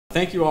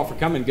Thank you all for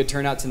coming. Good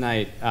turnout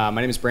tonight. My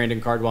name is Brandon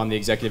Cardwell. I'm the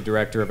executive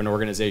director of an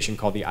organization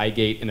called the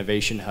iGate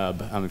Innovation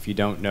Hub. If you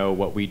don't know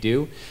what we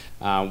do,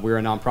 we're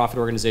a nonprofit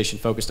organization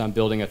focused on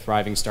building a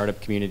thriving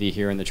startup community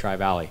here in the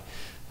Tri-Valley.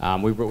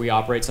 We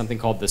operate something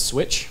called The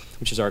Switch,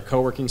 which is our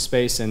co-working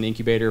space and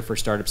incubator for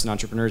startups and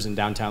entrepreneurs in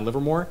downtown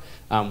Livermore.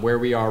 Where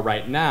we are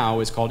right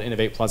now is called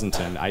Innovate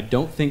Pleasanton. I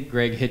don't think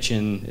Greg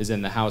Hitchin is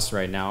in the house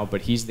right now,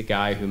 but he's the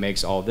guy who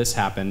makes all this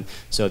happen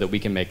so that we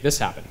can make this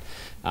happen.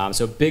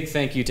 So big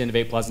thank you to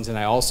Innovate Pleasanton.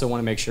 I also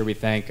want to make sure we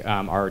thank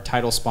our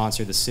title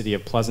sponsor, the City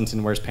of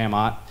Pleasanton. Where's Pam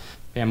Ott?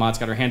 Pam Ott's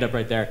got her hand up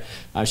right there.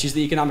 She's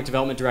the Economic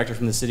Development Director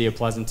from the City of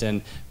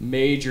Pleasanton,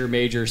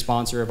 major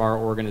sponsor of our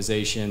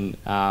organization,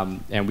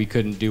 and we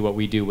couldn't do what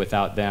we do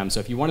without them. So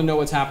if you want to know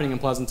what's happening in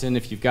Pleasanton,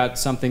 if you've got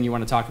something you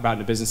want to talk about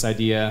in a business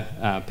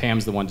idea,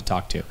 Pam's the one to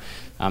talk to.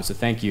 So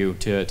thank you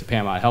to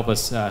Pam Ott. Help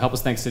us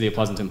thank City of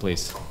Pleasanton,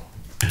 please.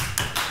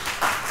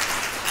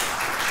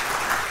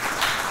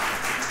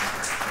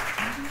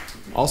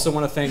 Also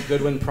want to thank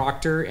Goodwin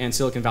Procter and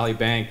Silicon Valley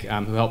Bank,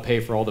 who helped pay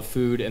for all the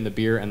food and the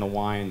beer and the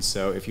wine.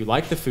 So if you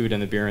like the food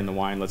and the beer and the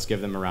wine, let's give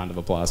them a round of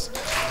applause.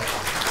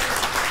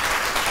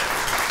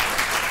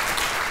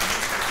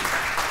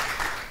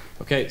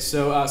 Okay,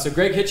 so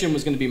Greg Hitchin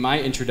was going to be my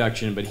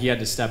introduction, but he had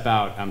to step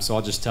out, so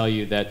I'll just tell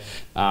you that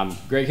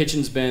Greg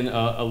Hitchin's been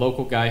a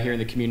local guy here in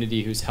the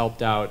community who's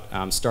helped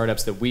out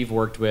startups that we've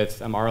worked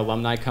with. Our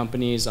alumni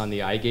companies on the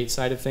iGate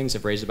side of things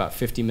have raised about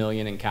 $50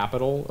 million in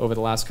capital over the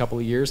last couple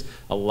of years.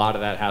 A lot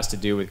of that has to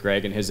do with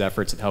Greg and his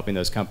efforts at helping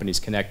those companies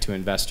connect to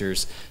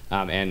investors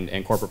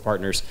and corporate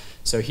partners.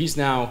 So he's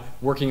now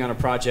working on a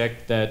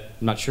project that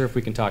I'm not sure if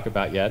we can talk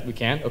about yet. We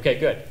can? Okay,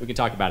 good. We can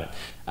talk about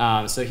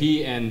it. So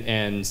he and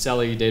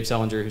Dave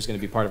Selinger, who's going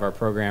to be part of our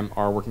program,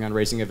 are working on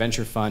raising a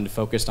venture fund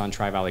focused on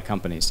Tri-Valley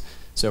companies.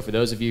 So for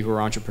those of you who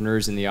are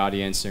entrepreneurs in the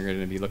audience, you're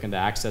going to be looking to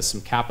access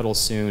some capital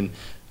soon.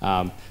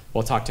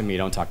 Well, talk to me,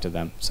 don't talk to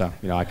them. So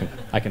I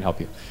can help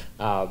you.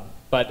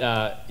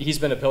 But he's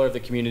been a pillar of the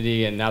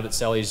community, and now that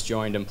Selly's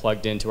joined and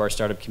plugged into our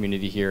startup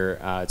community here,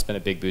 it's been a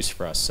big boost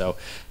for us. So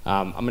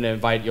I'm going to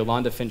invite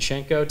Yolanda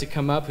Finchenko to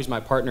come up, who's my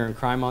partner in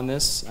crime on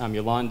this.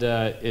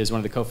 Yolanda is one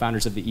of the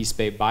co-founders of the East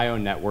Bay Bio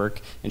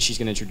Network, and she's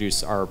going to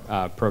introduce our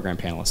program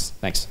panelists.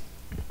 Thanks.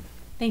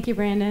 Thank you,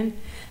 Brandon.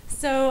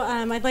 So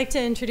I'd like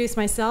to introduce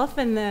myself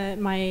and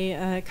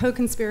my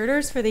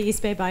co-conspirators for the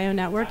East Bay Bio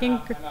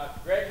Networking.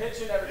 Greg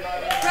Hitchin,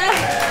 everybody.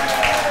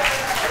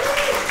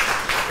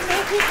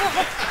 Thank you.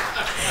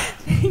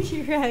 Thank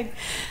you, Greg.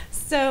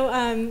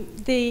 So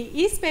the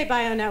East Bay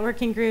Bio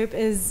Networking Group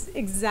is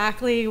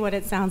exactly what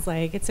it sounds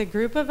like. It's a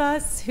group of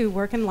us who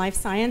work in life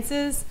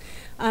sciences,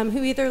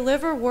 who either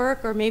live or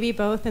work or maybe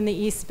both in the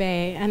East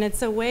Bay. And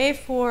it's a way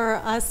for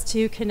us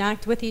to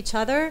connect with each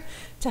other,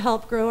 to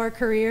help grow our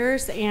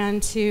careers,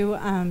 and to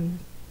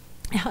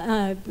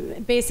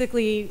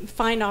basically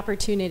find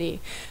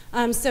opportunity.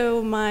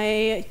 So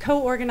my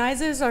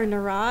co-organizers are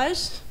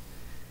Niraj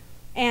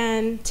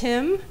and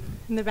Tim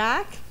in the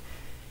back.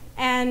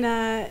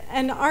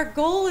 And our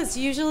goal is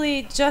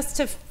usually just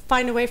to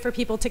find a way for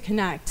people to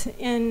connect.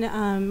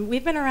 And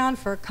we've been around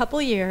for a couple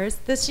years.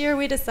 This year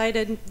we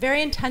decided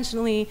very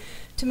intentionally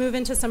to move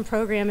into some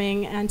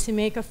programming and to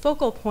make a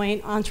focal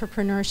point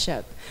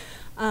entrepreneurship.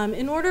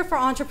 In order for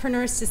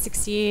entrepreneurs to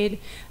succeed,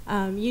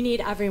 you need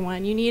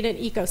everyone. You need an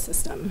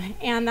ecosystem.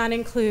 And that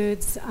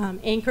includes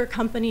anchor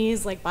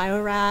companies like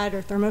Bio-Rad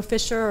or Thermo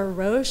Fisher or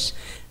Roche.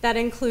 That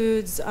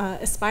includes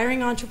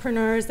aspiring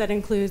entrepreneurs. That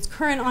includes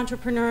current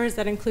entrepreneurs.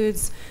 That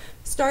includes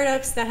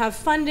startups that have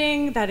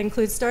funding. That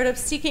includes startups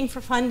seeking for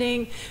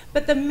funding.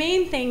 But the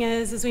main thing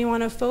is we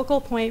want a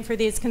focal point for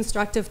these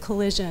constructive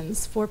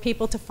collisions, for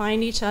people to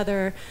find each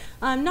other,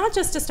 not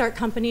just to start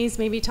companies,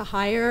 maybe to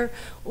hire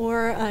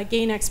or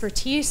gain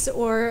expertise,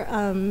 or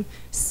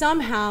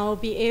somehow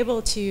be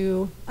able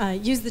to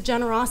use the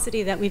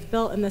generosity that we've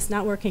built in this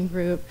networking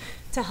group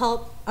to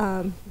help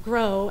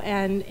grow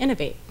and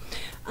innovate.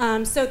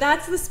 So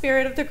that's the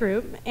spirit of the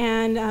group,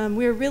 and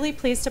we're really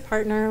pleased to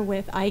partner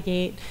with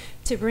iGate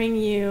to bring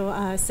you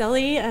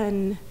Sally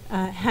and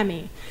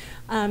Hemai.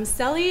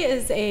 Sally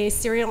is a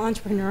serial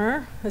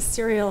entrepreneur, a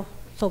serial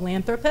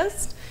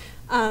philanthropist,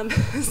 a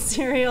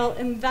serial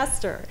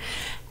investor,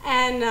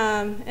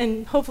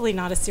 and hopefully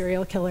not a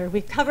serial killer.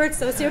 We've covered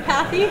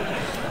sociopathy,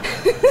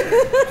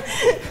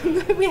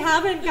 but we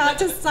haven't got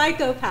to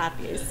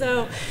psychopathy.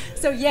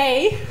 So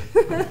yay.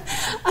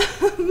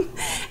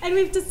 And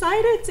we've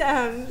decided,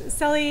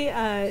 Sally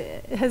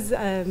has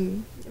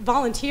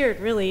volunteered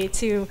really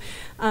to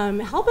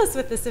help us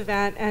with this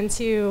event and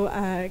to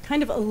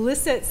kind of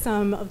elicit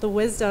some of the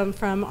wisdom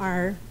from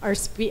our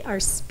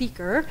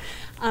speaker,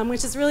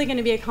 which is really going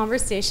to be a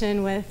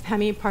conversation with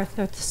Hemai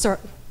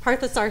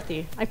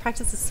Parthasarathy. I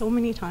practiced this so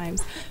many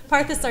times.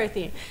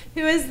 Parthasarathy,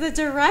 who is the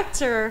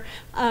director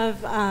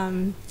of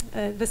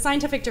the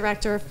scientific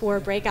director for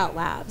Breakout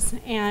Labs.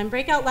 And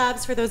Breakout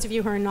Labs, for those of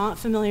you who are not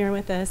familiar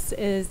with this,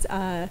 is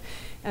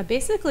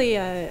basically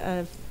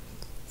a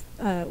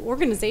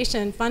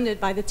organization funded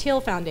by the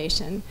Thiel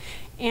Foundation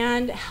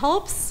and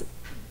helps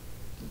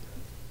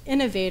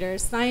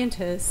innovators,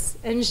 scientists,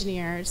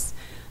 engineers,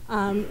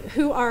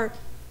 who are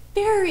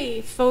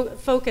very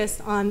focused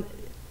on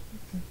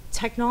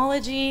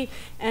technology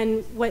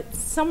and what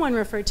someone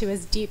referred to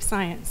as deep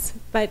science,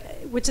 but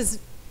which is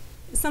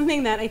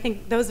something that I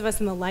think those of us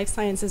in the life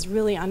sciences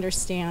really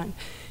understand.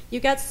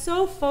 You get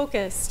so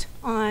focused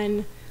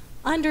on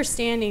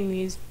understanding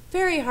these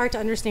very hard to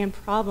understand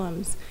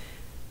problems.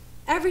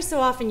 Every so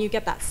often you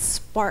get that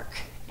spark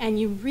and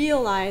you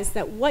realize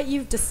that what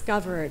you've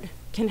discovered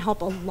can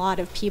help a lot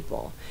of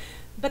people.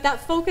 But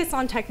that focus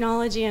on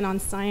technology and on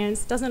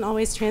science doesn't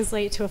always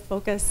translate to a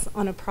focus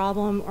on a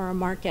problem or a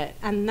market.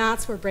 And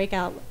that's where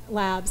Breakout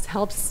Labs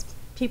helps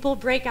people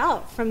break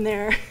out from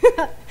their,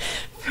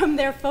 from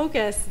their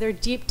focus, their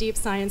deep, deep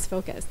science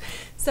focus.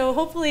 So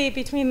hopefully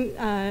between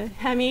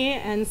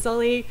Hemai and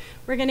Sully,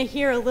 we're going to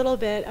hear a little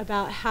bit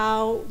about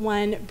how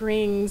one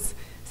brings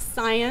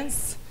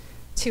science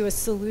to a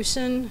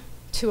solution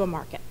to a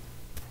market.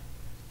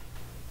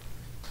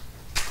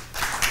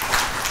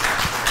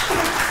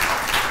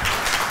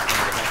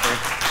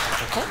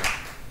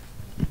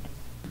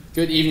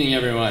 Good evening,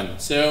 everyone.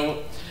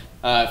 So,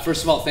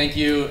 first of all, thank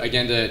you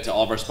again to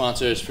all of our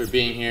sponsors for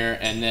being here.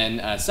 And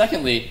then,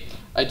 secondly,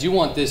 I do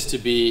want this to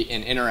be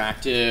an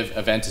interactive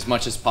event as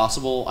much as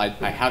possible.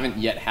 I haven't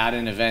yet had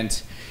an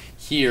event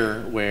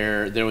here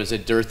where there was a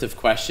dearth of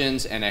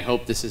questions, and I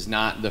hope this is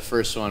not the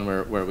first one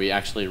where we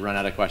actually run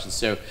out of questions.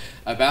 So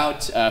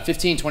about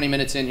 15, 20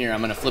 minutes in here, I'm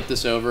going to flip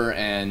this over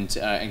and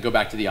go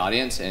back to the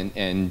audience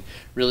and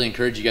really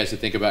encourage you guys to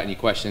think about any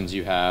questions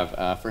you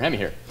have for Hemai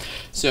here.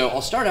 So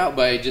I'll start out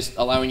by just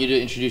allowing you to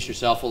introduce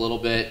yourself a little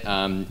bit,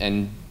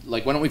 and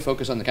like, why don't we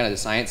focus on the kind of the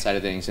science side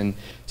of things, and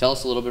tell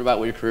us a little bit about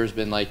what your career's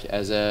been like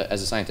as a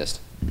scientist.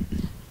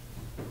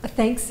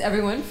 Thanks,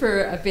 everyone,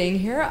 for being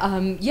here.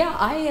 Yeah,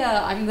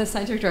 I'm the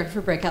scientific director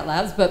for Breakout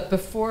Labs, but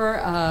before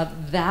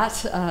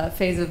that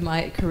phase of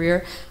my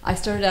career, I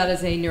started out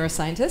as a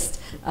neuroscientist,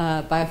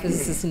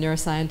 biophysicist and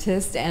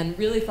neuroscientist, and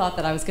really thought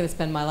that I was going to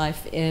spend my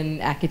life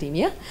in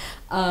academia.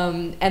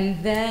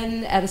 And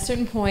then at a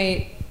certain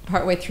point,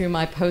 partway through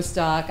my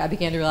postdoc, I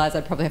began to realize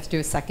I'd probably have to do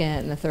a second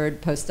and a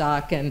third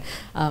postdoc, and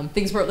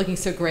things weren't looking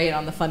so great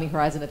on the funding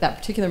horizon at that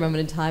particular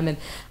moment in time,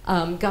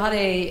 and got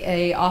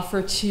a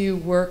offer to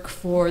work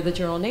for the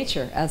journal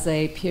Nature as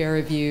a peer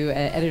review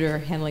editor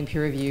handling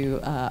peer review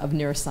of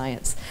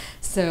neuroscience.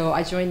 So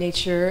I joined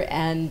Nature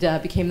and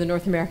became the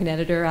North American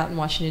editor out in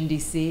Washington,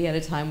 D.C. at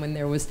a time when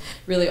there was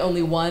really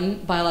only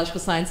one biological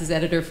sciences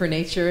editor for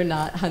Nature,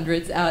 not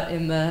hundreds out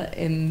in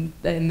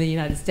the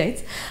United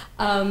States.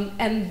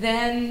 And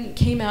then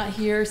came out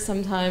here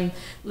sometime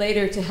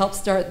later to help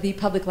start the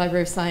Public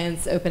Library of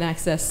Science open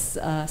access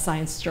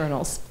science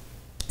journals.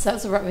 So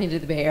that's what brought me to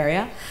the Bay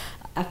Area.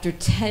 After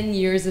 10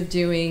 years of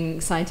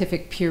doing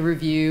scientific peer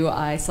review,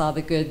 I saw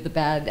the good, the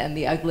bad, and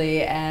the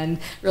ugly, and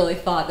really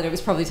thought that it was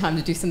probably time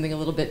to do something a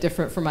little bit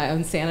different for my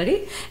own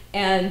sanity,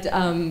 and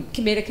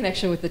made a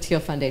connection with the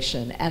Teal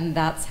Foundation, and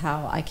that's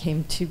how I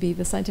came to be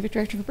the scientific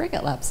director for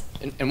Breakout Labs.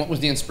 And what was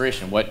the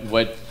inspiration?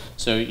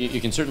 So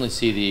you can certainly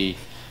see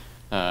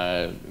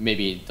the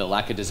maybe the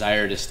lack of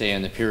desire to stay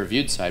on the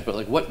peer-reviewed side, but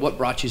like what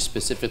brought you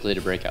specifically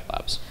to Breakout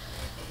Labs?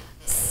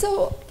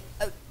 So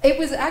it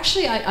was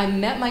actually, I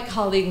met my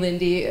colleague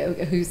Lindy,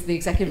 who's the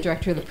executive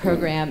director of the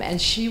program,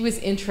 and she was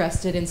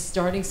interested in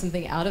starting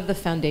something out of the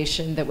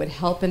foundation that would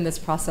help in this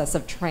process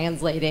of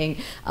translating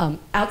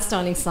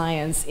outstanding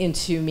science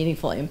into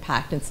meaningful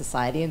impact in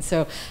society. And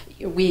so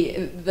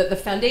the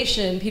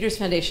foundation, Peter's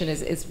foundation,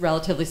 is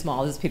relatively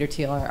small. This is Peter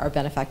Thiel, our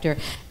benefactor,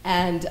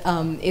 and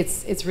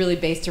it's really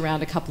based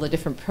around a couple of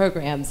different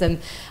programs. And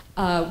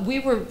we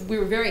were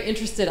very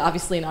interested,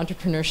 obviously, in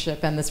entrepreneurship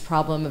and this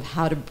problem of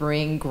how to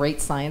bring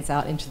great science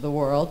out into the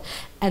world,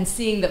 and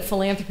seeing that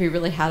philanthropy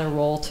really had a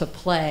role to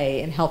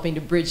play in helping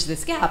to bridge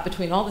this gap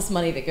between all this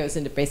money that goes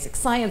into basic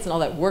science and all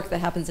that work that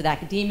happens in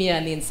academia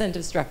and the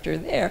incentive structure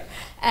there,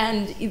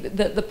 and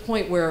the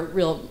point where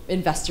real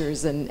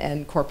investors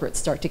and corporates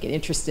start to get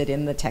interested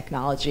in the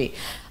technology.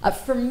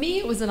 For me,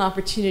 it was an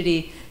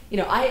opportunity. You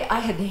know, I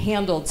had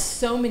handled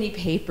so many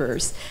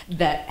papers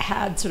that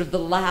had sort of the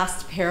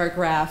last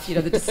paragraph, you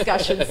know, the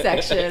discussion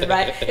section,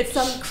 right? It's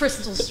some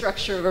crystal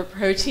structure of a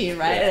protein,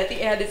 right? And at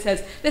the end it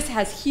says, this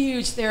has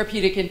huge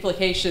therapeutic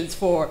implications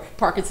for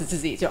Parkinson's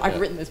disease. You know, I've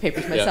written those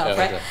papers myself,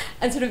 right?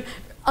 And sort of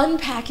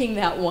unpacking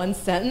that one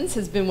sentence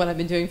has been what I've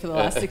been doing for the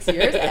last 6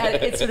 years, and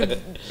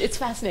it's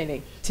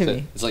fascinating to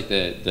me. It's like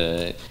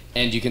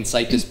and you can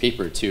cite this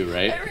paper too,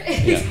 right?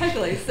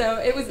 Exactly. So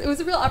it was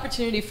a real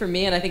opportunity for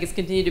me, and I think it's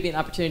continued to be an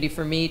opportunity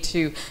for me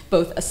to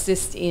both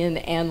assist in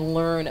and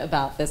learn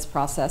about this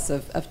process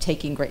of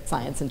taking great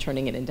science and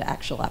turning it into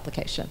actual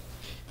application.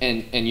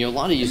 And you a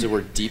lot of use the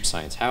word deep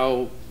science.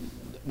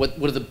 What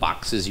are the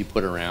boxes you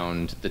put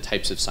around the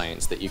types of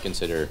science that you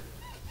consider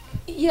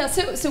Yeah,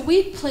 so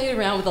we played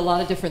around with a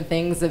lot of different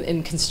things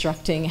in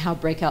constructing how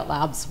Breakout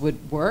Labs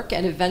would work,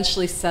 and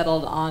eventually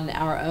settled on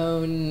our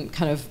own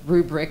kind of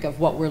rubric of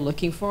what we're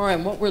looking for.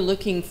 And what we're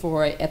looking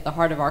for at the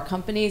heart of our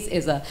companies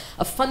is a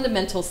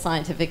fundamental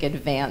scientific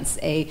advance,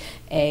 a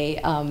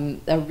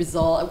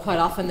result. Quite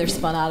often they're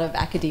spun out of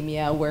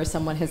academia, where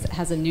someone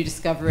has a new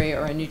discovery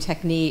or a new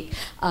technique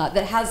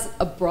that has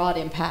a broad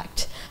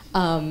impact.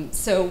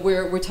 So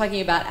we're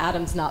talking about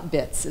atoms, not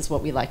bits, is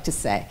what we like to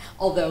say.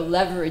 Although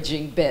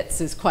leveraging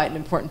bits is quite an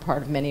important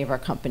part of many of our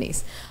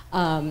companies.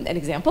 An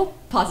example,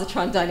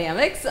 Positron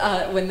Dynamics.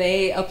 When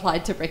they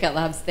applied to Breakout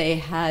Labs, they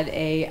had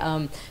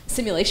a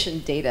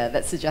simulation data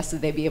that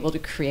suggested they'd be able to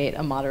create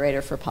a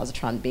moderator for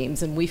positron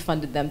beams, and we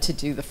funded them to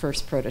do the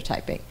first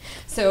prototyping.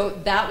 So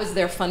that was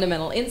their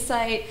fundamental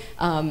insight.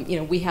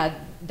 We had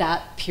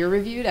that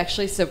peer-reviewed,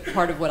 actually. So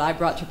part of what I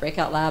brought to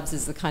Breakout Labs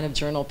is the kind of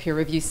journal peer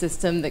review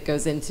system that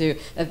goes into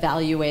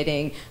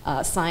evaluating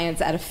science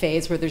at a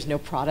phase where there's no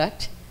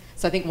product.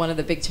 So I think one of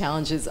the big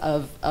challenges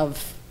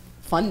of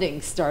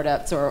funding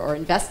startups or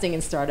investing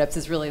in startups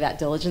is really that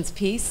diligence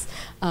piece.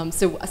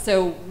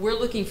 So we're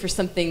looking for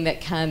something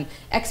that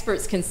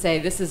experts can say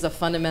this is a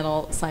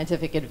fundamental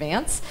scientific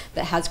advance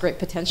that has great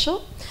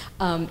potential,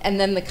 and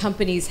then the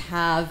companies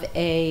have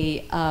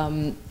a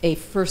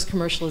first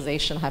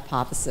commercialization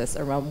hypothesis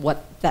around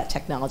what that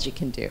technology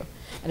can do.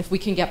 And if we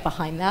can get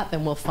behind that,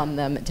 then we'll fund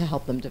them to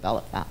help them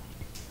develop that.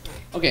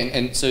 Okay,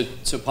 and so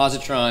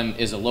Positron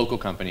is a local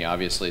company,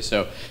 obviously,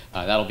 so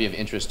that'll be of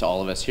interest to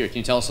all of us here. Can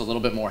you tell us a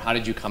little bit more? How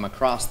did you come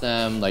across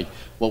them? Like,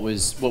 what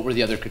were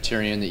the other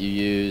criterion that you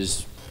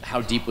used? How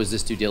deep was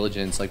this due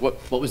diligence? Like,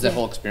 what was that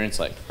whole experience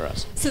like for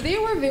us? So they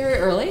were very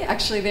early.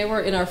 Actually, they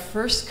were in our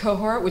first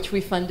cohort, which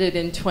we funded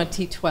in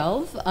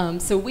 2012.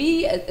 So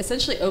we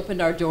essentially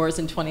opened our doors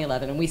in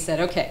 2011, and we said,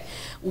 okay,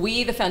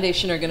 we, the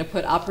foundation, are going to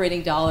put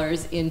operating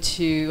dollars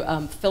into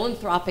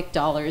philanthropic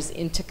dollars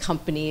into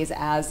companies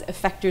as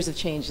effectors of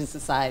change in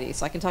society.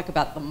 So I can talk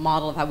about the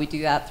model of how we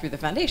do that through the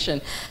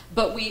foundation.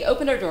 But we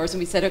opened our doors and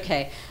we said,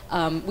 okay,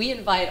 we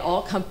invite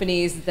all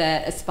companies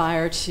that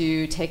aspire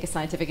to take a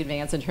scientific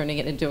advance and turning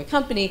it into a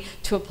company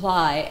to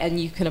apply, and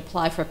you can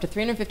apply for up to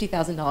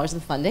 $350,000 in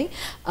funding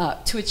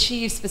to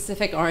achieve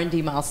specific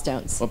R&D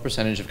milestones. What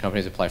percentage of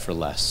companies apply for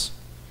less?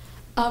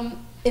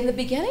 In the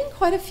beginning,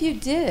 quite a few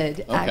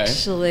did,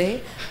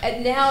 actually.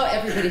 And now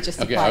everybody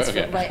just applies for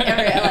it, right?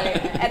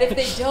 And if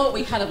they don't,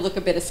 we kind of look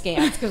a bit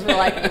askance, because we're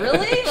like,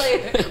 really?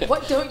 Like,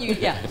 what don't you?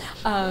 Yeah.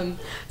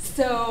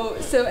 So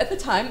at the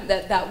time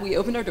that we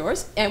opened our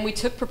doors, and we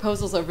took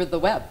proposals over the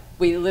web.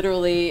 We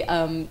literally,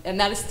 and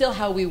that is still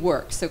how we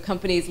work. So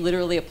companies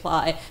literally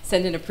apply,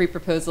 send in a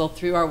pre-proposal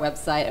through our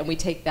website, and we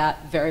take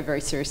that very,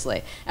 very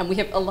seriously. And we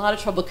have a lot of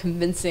trouble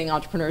convincing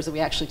entrepreneurs that we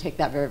actually take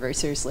that very, very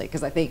seriously,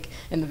 because I think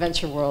in the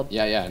venture world,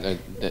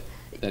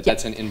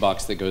 that's an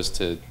inbox that goes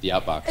to the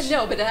outbox.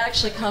 No, but it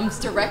actually comes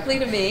directly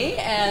to me,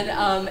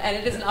 and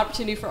it is an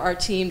opportunity for our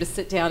team to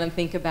sit down and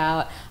think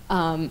about,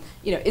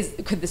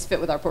 could this fit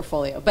with our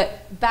portfolio?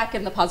 But back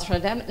in the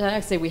Positron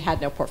Dynamics day, we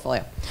had no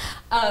portfolio.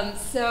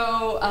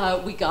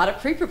 So we got a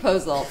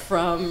pre-proposal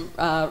from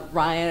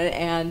Ryan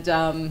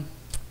and,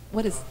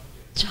 what is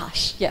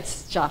Josh?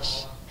 Yes,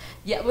 Josh.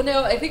 Yeah, well,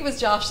 no, I think it was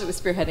Josh that was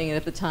spearheading it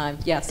at the time.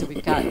 Yeah, so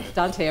we've got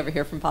Dante over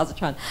here from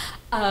Positron.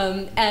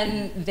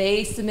 And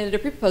they submitted a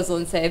pre-proposal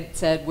and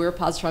said, we're a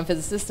positron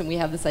physicists and we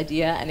have this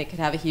idea and it could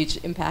have a huge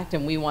impact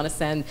and we want to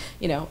send,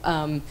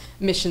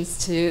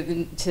 missions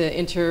to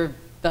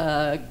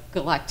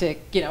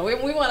intergalactic, we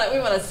want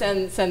to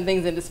send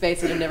things into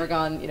space that have never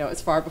gone,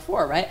 as far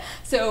before, right?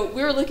 So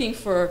we were looking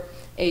for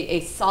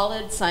a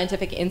solid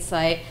scientific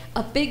insight,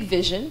 a big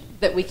vision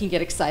that we can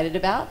get excited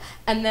about,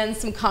 and then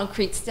some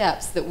concrete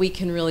steps that we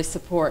can really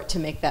support to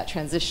make that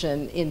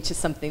transition into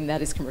something that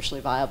is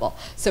commercially viable.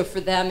 So for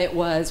them it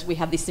was, we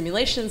have these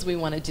simulations, we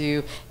want to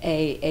do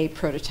a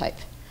prototype,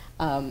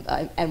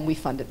 and we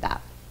funded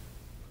that.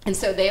 And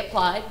so they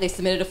applied, they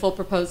submitted a full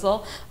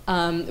proposal,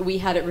 we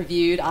had it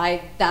reviewed.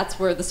 That's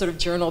where the sort of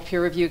journal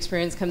peer review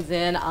experience comes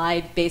in.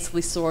 I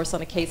basically source on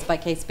a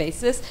case-by-case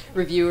basis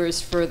reviewers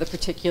for the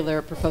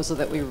particular proposal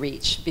that we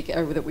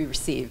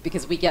receive,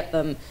 because we get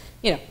them,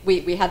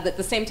 we had at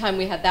the same time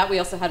we had that, we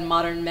also had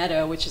Modern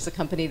Meadow, which is a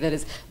company that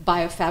is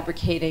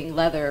biofabricating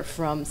leather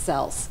from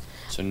cells.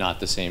 So not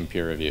the same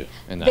peer review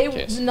in that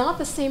case. Not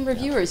the same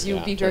reviewers. You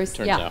would be very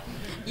turns out.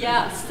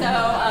 Yeah.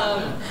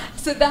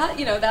 So that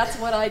that's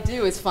what I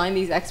do, is find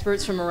these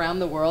experts from around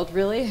the world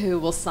really who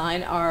will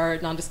sign our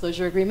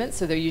non-disclosure agreements.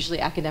 So they're usually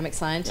academic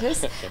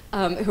scientists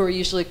who are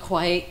usually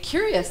quite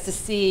curious to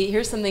see,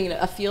 here's something,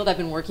 a field I've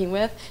been working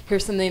with.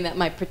 Here's something that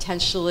might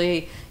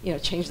potentially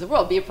change the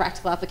world, be a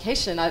practical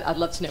application. I'd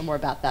love to know more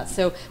about that.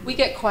 So we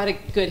get quite a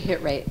good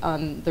hit rate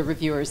on the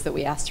reviewers that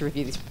we asked to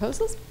review these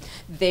proposals.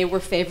 They were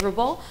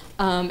favorable,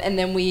 and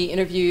then we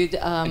interviewed.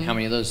 And how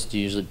many of those do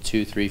you usually?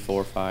 2, 3,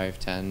 4, 5,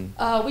 10?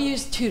 We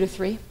use 2 to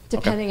 3,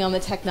 depending on the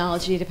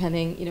technology.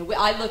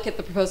 I look at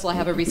the proposal. I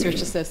have a research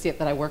associate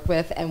that I work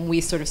with, and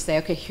we sort of say,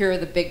 okay, here are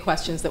the big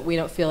questions that we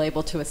don't feel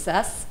able to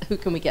assess. Who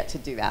can we get to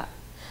do that?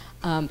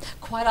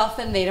 Quite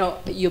often they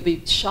don't, you'll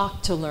be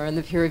shocked to learn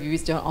the peer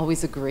reviewers don't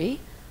always agree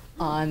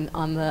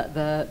on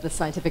the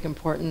scientific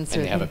importance.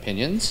 And they have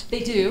opinions?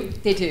 They do.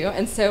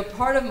 And so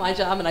part of my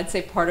job, and I'd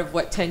say part of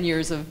what 10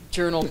 years of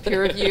journal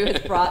peer review has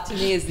brought to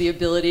me, is the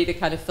ability to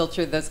kind of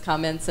filter those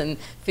comments and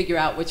figure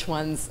out which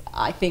ones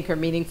I think are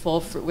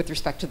meaningful with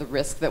respect to the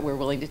risk that we're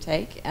willing to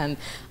take. And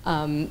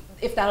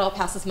if that all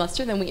passes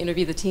muster, then we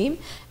interview the team,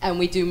 and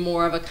we do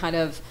more of a kind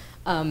of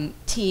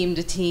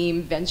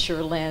team-to-team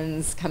venture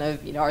lens, kind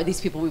of, are these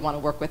people we want to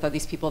work with? Are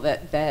these people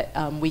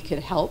that we could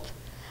help?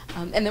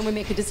 And then we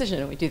make a decision,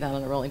 and we do that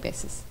on a rolling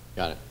basis.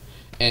 Got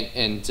it.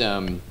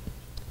 And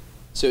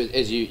so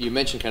as you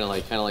mentioned, kind of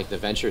like the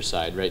venture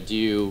side, right? Do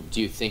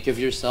you think of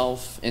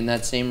yourself in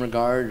that same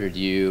regard, or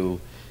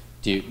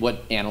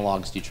what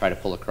analogs do you try to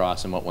pull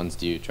across, and what ones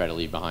do you try to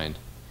leave behind?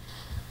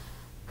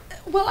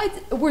 Well,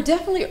 we're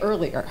definitely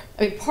earlier.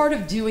 I mean, part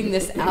of doing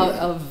this out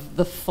of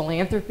the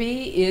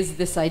philanthropy is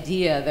this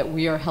idea that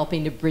we are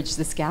helping to bridge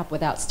this gap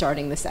without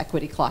starting this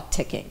equity clock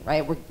ticking,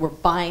 right? We're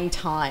buying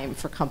time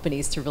for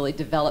companies to really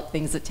develop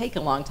things that take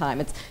a long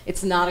time.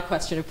 It's not a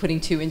question of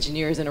putting two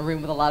engineers in a room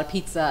with a lot of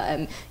pizza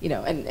and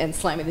and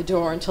slamming the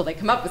door until they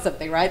come up with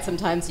something, right?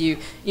 Sometimes you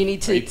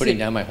need to. Are you putting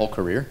down my whole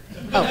career?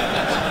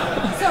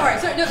 Oh,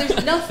 sorry. No,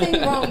 there's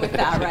nothing wrong with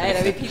that, right?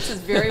 I mean, pizza is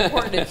very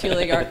important in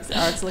fueling our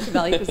Silicon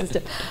Valley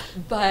ecosystem.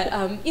 But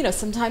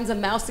sometimes a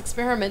mouse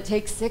experiment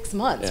takes 6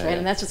 months, right?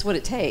 And that's just what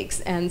it takes.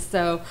 And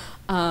so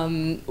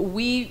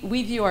we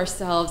view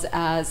ourselves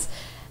as,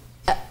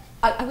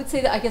 I would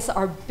say that I guess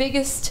our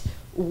biggest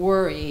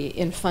worry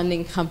in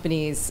funding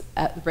companies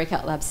at the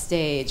Breakout Labs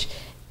stage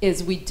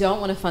is we don't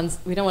want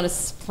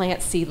to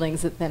plant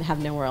seedlings that then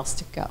have nowhere else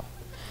to go.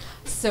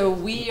 So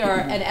we are,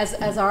 and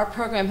as our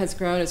program has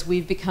grown, as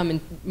we've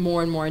become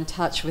more and more in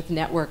touch with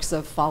networks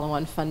of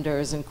follow-on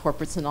funders and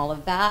corporates and all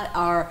of that,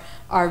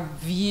 our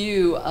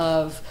view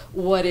of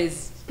what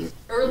is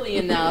early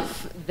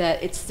enough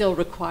that it still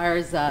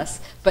requires us,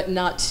 but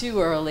not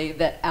too early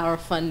that our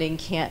funding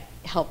can't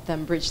help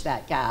them bridge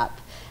that gap,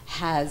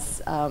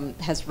 has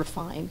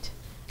refined.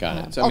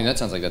 Got it. So I mean, that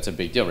sounds like that's a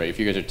big deal, right? If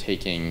you guys are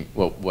taking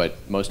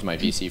what most of my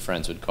VC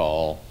friends would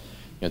call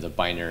the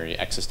binary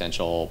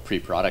existential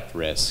pre-product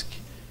risk,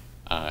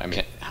 I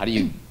mean, how do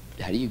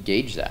you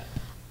gauge that?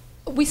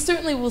 We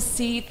certainly will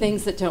see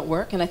things that don't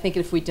work, and I think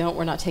if we don't,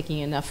 we're not taking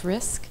enough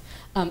risk.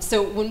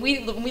 So when we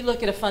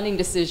look at a funding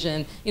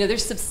decision,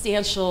 there's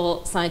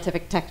substantial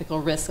scientific technical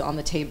risk on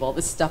the table.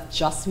 This stuff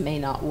just may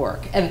not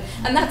work, and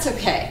that's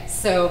okay.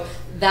 So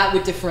that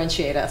would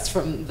differentiate us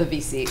from the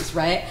VCs,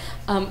 right?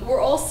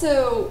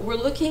 We're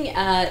looking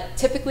at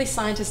typically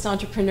scientist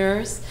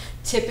entrepreneurs,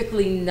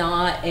 typically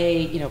not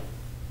a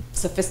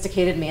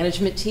sophisticated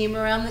management team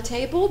around the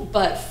table,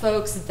 but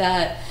folks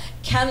that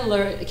can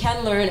learn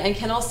and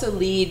can also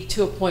lead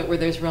to a point where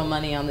there's real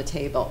money on the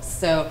table.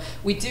 So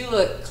we do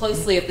look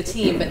closely at the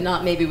team, but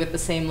not maybe with the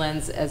same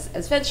lens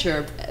as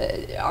venture.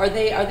 Are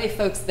they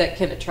folks that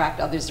can attract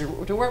others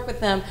to work with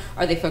them?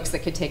 Are they folks that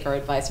could take our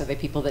advice? Are they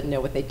people that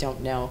know what they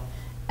don't know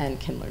and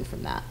can learn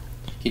from that?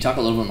 Can you talk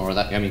a little bit more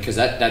about that? I mean, because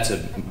that's a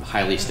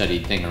highly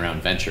studied thing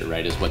around venture,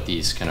 right? Is what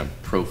these kind of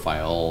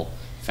profile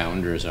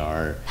founders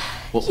are.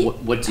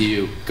 What do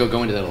you go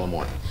into that a little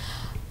more?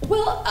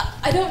 Well,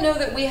 I don't know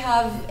that we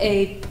have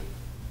a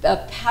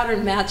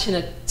pattern match in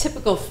a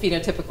typical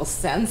phenotypical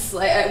sense.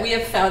 Like, we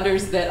have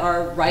founders that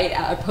are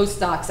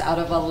postdocs out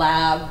of a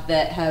lab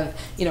that have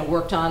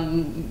worked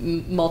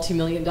on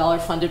multi-million-dollar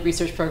funded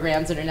research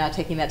programs and are now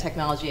taking that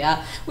technology out.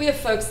 We have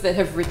folks that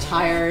have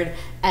retired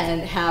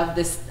and have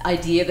this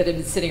idea that had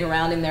been sitting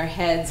around in their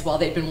heads while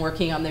they've been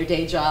working on their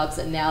day jobs,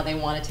 and now they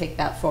want to take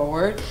that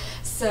forward.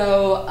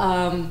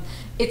 So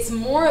it's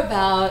more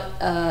about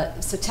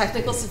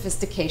technical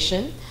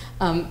sophistication,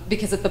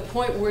 because at the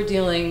point we're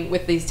dealing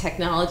with these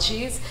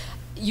technologies,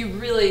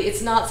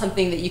 it's not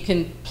something that you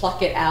can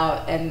pluck it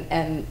out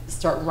and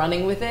start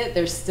running with it.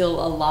 There's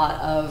still a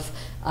lot of,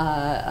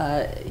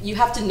 you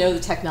have to know the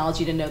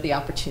technology to know the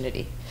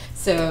opportunity.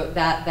 So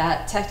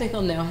that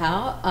technical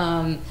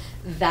know-how,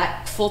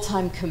 that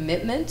full-time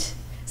commitment.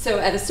 So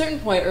at a certain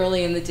point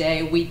early in the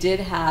day, we did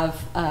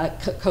have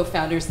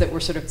co-founders that were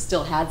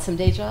still had some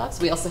day jobs.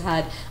 We also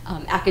had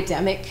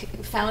academic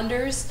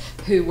founders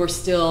who were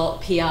still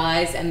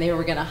PIs, and they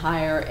were going to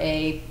hire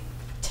a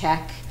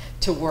tech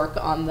to work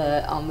on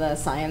the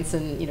science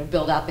and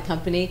build out the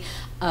company.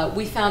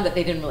 We found that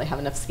they didn't really have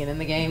enough skin in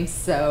the game,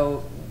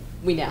 so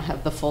we now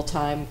have the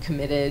full-time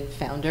committed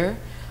founder.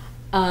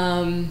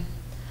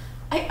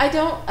 I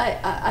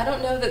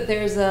don't know that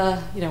there's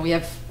we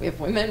have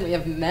women, we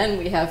have men,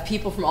 we have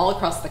people from all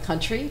across the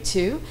country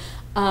too.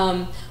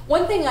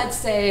 One thing I'd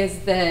say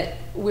is that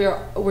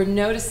we're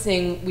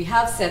noticing, we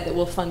have said that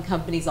we'll fund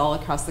companies all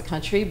across the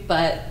country,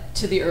 but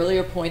to the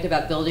earlier point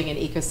about building an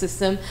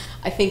ecosystem,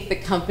 I think the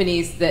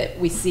companies that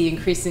we see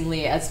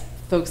increasingly as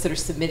folks that are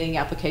submitting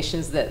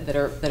applications that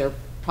are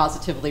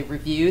positively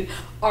reviewed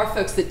are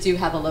folks that do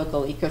have a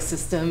local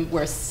ecosystem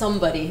where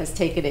somebody has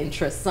taken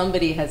interest,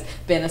 somebody has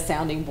been a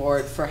sounding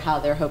board for how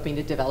they're hoping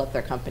to develop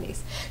their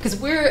companies. Because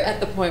we're at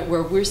the point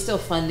where we're still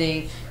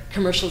funding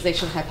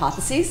commercialization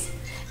hypotheses.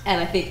 And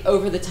I think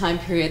over the time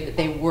period that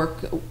they work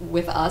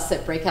with us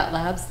at Breakout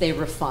Labs, they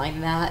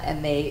refine that,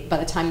 and by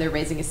the time they're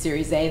raising a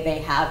Series A, they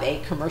have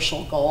a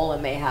commercial goal,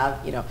 and they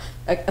have, you know,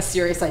 a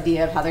serious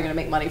idea of how they're going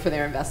to make money for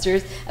their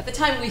investors. At the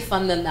time we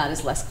fund them, that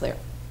is less clear.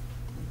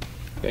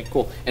 Okay,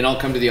 cool. And I'll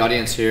come to the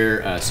audience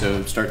here.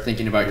 So start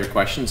thinking about your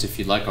questions if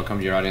you'd like. I'll come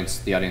to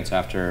the audience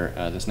after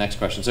this next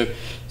question.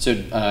 So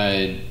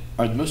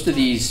are most of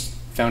these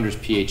founders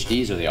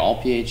PhDs? Are they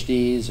all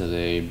PhDs?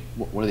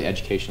 What are the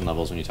education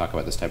levels when you talk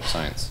about this type of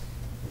science?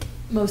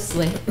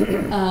 Mostly.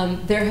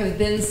 There have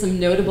been some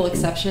notable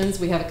exceptions.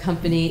 We have a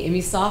company,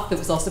 Immusoft, that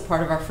was also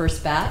part of our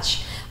first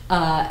batch.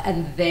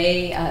 And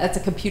that's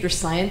a computer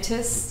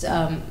scientist.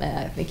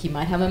 I think he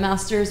might have a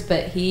master's,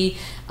 but he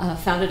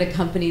founded a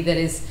company that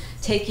is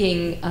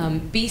taking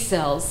B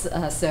cells,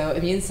 so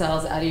immune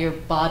cells, out of your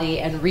body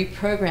and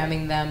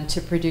reprogramming them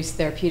to produce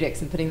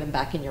therapeutics and putting them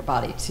back in your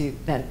body to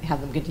then have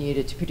them continue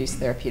to produce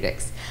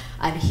therapeutics.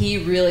 And he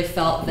really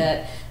felt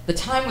that the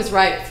time was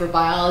right for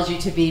biology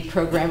to be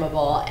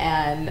programmable,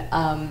 and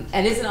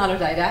is an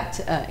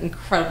autodidact,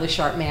 incredibly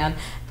sharp man,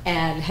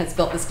 and has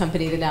built this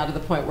company now to the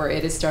point where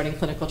it is starting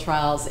clinical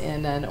trials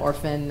in an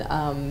orphan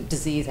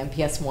disease,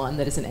 MPS 1,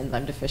 that is an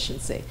enzyme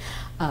deficiency.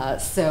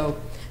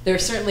 So there are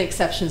certainly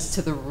exceptions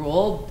to the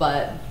rule,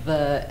 but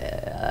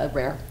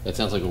rare. That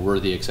sounds like a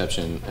worthy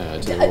exception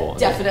to the rule.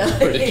 Definitely. In that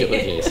particular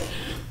case. All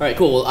right,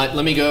 cool. Well,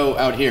 let me go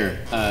out here.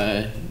 Go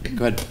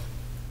ahead.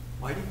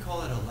 Why do you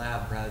call it a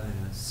lab rather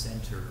than a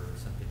center or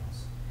something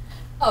else?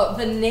 Oh,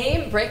 the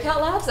name Breakout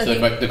Labs? So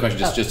the question,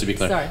 just to be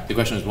clear, sorry. The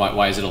question is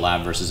why is it a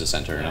lab versus a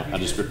center? And I'll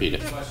just repeat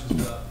it.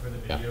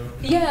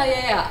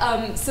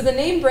 Yeah. So the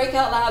name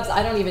Breakout Labs,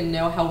 I don't even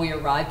know how we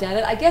arrived at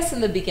it. I guess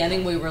in the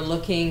beginning we were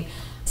looking.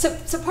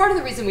 So part of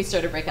the reason we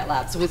started Breakout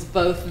Labs was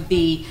both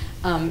the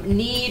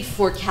need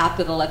for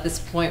capital at this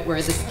point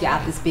where this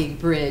gap is being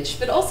bridged,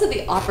 but also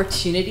the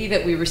opportunity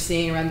that we were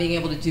seeing around being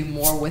able to do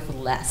more with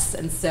less.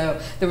 And so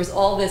there was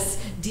all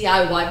this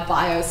DIY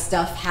bio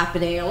stuff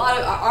happening. A lot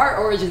of our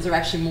origins are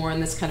actually more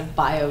in this kind of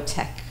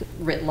biotech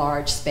writ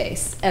large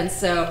space. And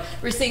so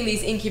we're seeing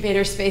these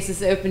incubator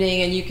spaces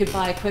opening, and you could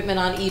buy equipment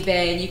on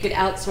eBay, and you could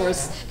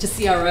outsource to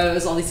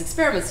CROs all these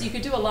experiments. So you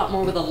could do a lot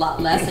more with a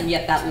lot less, and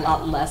yet that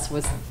lot less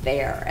was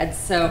there. And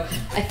so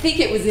I think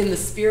it was in the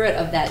spirit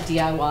of that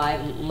DIY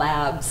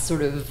labs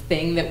sort of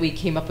thing that we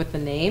came up with the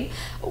name.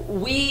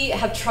 We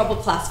have trouble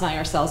classifying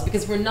ourselves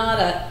because we're not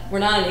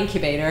an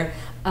incubator.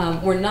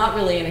 We're not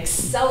really an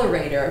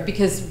accelerator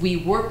because we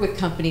work with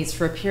companies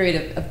for a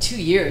period of 2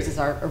 years is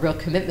a real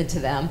commitment to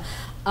them.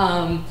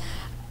 And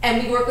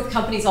we work with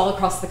companies all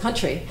across the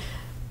country.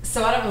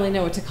 So I don't really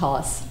know what to call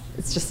us.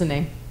 It's just a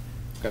name.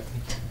 Okay,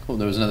 cool.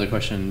 There was another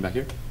question back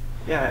here.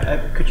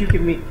 Yeah, could you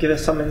give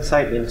us some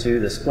insight into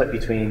the split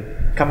between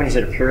companies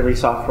that are purely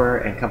software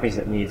and companies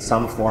that need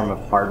some form of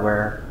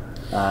hardware?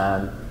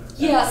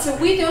 Yeah, so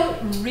we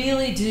don't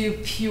really do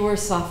pure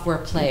software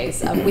plays.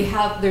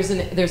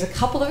 There's a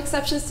couple of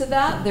exceptions to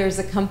that. There's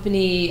a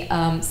company,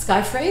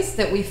 Skyphrase,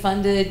 that we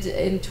funded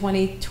in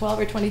 2012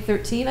 or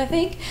 2013, I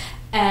think,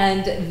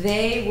 and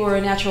they were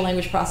a natural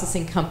language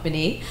processing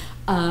company.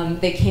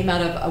 They came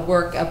out of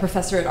a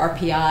professor at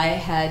RPI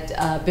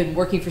had been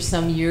working for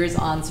some years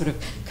on sort of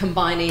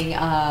combining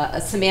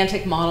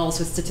semantic models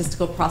with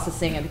statistical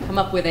processing and come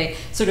up with a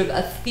sort of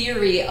a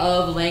theory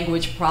of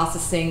language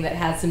processing that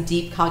had some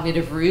deep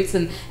cognitive roots.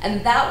 And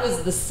that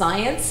was the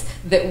science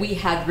that we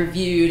had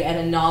reviewed and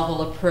a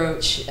novel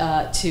approach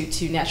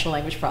to natural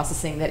language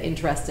processing that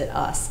interested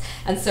us.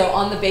 And so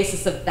on the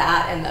basis of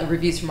that and the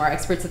reviews from our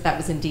experts that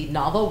was indeed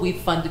novel, we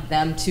funded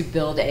them to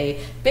build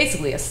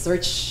basically a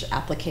search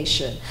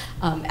application.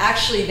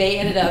 Actually, they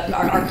ended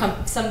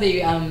up,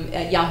 somebody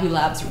at Yahoo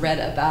Labs read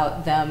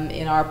about them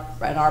in our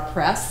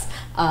press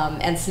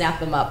and snapped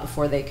them up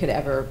before they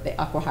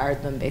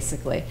acqui-hired them,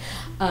 basically.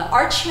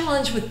 Our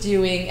challenge with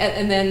doing,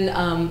 and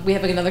then we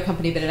have another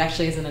company, but it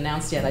actually isn't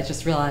announced yet, I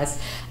just realized.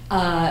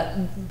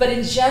 But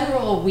in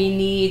general, we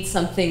need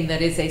something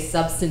that is a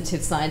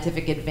substantive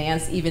scientific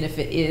advance, even if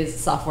it is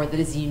software that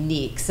is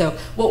unique. So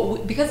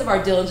because of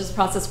our diligence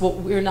process, what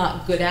we're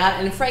not good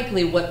at, and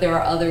frankly, what there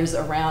are others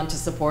around to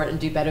support and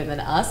do better than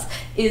us,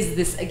 is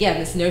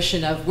this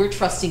notion of we're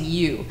trusting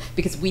you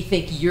because we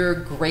think you're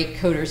great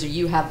coders or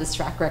you have this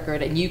track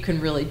record and you can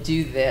really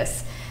do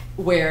this,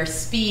 where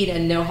speed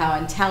and know-how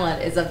and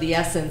talent is of the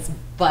essence,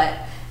 but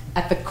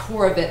at the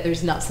core of it,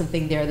 there's not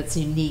something there that's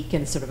unique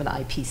in sort of an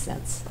IP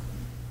sense.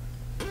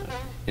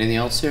 Anything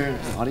else here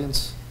in the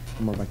audience?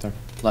 One more back there.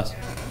 Les.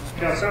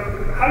 Yeah, so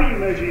how do you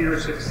measure your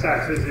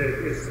success?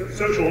 Is it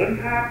social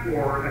impact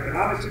or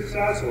economic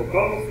success or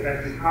both?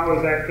 And how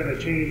is that going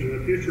to change in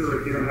the future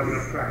if you don't have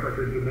enough track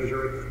record to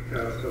measure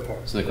it so far?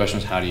 So the question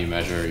is, how do you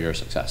measure your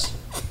success?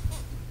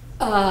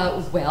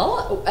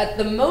 Well, at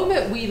the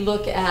moment we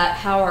look at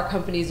how our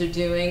companies are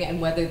doing and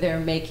whether they're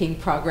making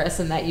progress,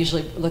 and that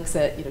usually looks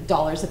at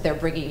dollars that they're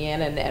bringing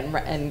in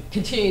and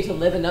continuing to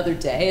live another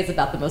day is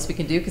about the most we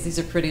can do because these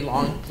are pretty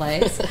long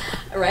plays,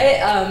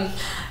 right?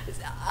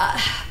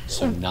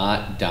 So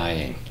not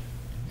dying.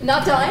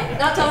 Not dying.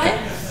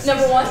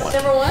 Number one,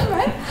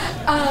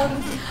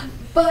 right?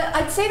 But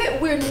I'd say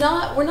that we're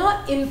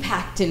not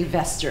impact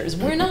investors.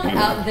 We're not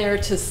out there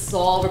to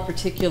solve a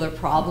particular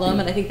problem,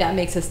 and I think that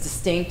makes us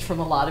distinct from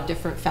a lot of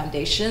different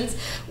foundations.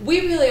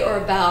 We really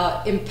are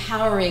about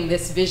empowering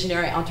this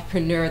visionary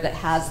entrepreneur that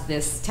has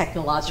this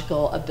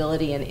technological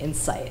ability and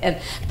insight. And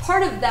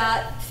part of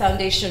that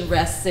foundation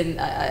rests in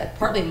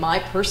partly my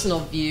personal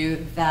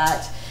view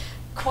that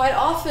quite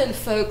often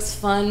folks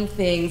fund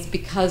things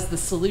because the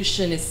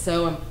solution is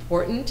so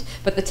important,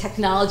 but the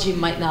technology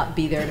might not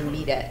be there to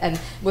meet it. And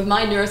with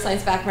my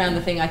neuroscience background,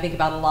 the thing I think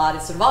about a lot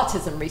is sort of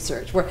autism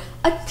research, where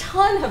a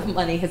ton of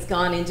money has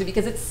gone into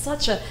because it's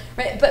such a,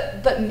 right,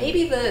 but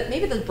maybe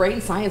the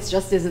brain science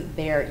just isn't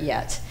there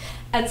yet.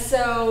 And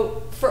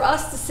so for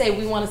us to say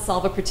we want to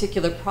solve a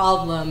particular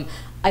problem,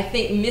 I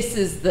think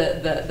misses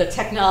the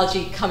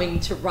technology coming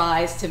to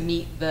rise to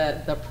meet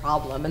the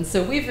problem. And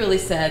so we've really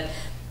said,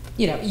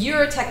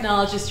 you're a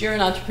technologist, you're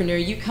an entrepreneur,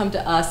 you come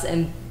to us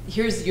and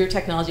here's your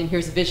technology and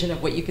here's a vision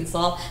of what you can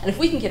solve. And if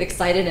we can get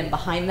excited and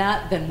behind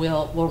that, then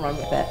we'll run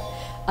with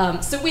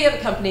it. So we have a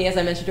company, as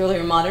I mentioned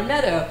earlier, Modern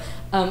Meadow,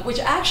 which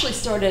actually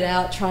started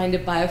out trying to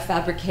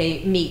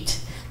biofabricate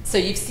meat. So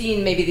you've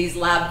seen maybe these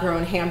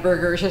lab-grown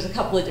hamburgers. There's a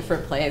couple of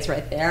different plays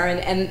right there.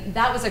 And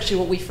that was actually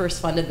what we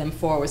first funded them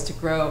for, was to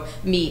grow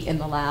meat in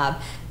the lab.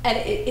 And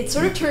it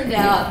sort of turned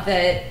out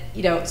that,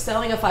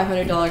 selling a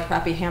 $500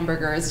 crappy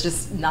hamburger is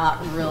just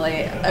not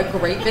really a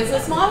great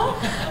business model.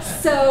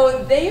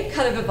 So they've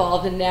kind of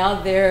evolved, and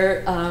now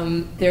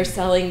they're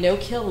selling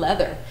no-kill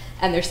leather.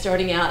 And they're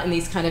starting out in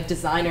these kind of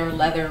designer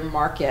leather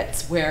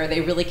markets where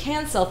they really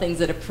can sell things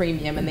at a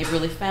premium, and they've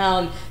really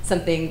found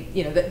something,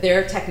 that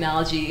their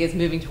technology is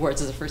moving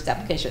towards as a first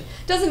application.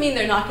 Doesn't mean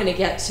they're not going to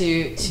get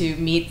to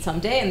meat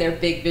someday, and their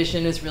big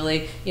vision is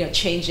really,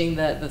 changing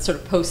the sort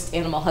of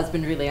post-animal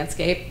husbandry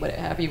landscape,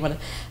 whatever you want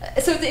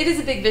to. So it is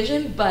a big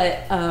vision, but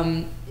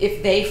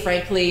if they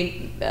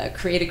frankly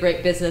create a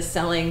great business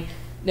selling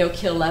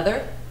no-kill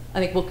leather, I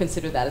think we'll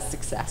consider that a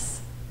success.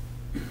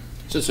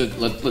 So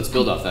let's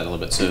build off that a little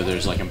bit. So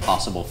there's like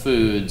Impossible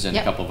Foods and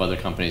Yep. a couple of other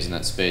companies in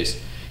that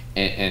space.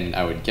 And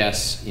I would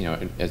guess,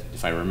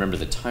 if I remember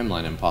the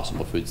timeline,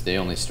 Impossible Foods, they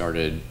only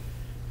started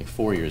like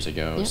 4 years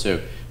ago. Yep.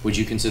 So would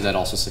you consider that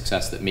also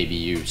success, that maybe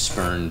you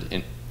spurned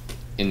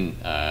in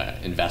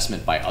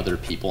investment by other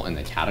people in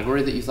the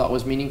category that you thought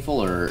was meaningful,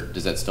 or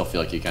does that still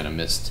feel like you kind of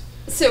missed?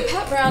 So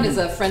Pat Brown is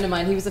a friend of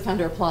mine. He was the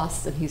founder of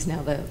Plus, and he's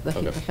now the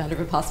founder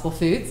of Impossible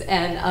Foods.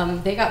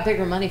 And they got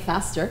bigger money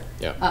faster.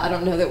 Yeah. I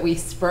don't know that we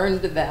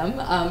spurned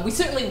them. We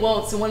certainly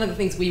won't. So one of the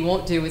things we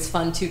won't do is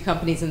fund two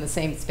companies in the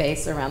same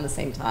space around the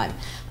same time,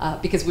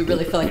 because we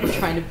really feel like we're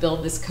trying to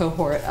build this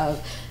cohort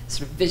of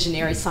sort of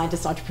visionary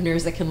scientist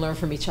entrepreneurs that can learn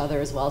from each other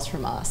as well as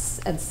from us.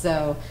 And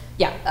so,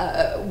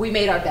 we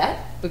made our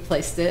bet. We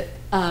placed it.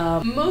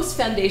 Most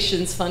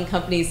foundations fund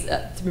companies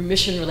through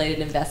mission-related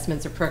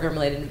investments or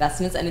program-related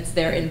investments, and it's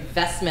their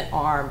investment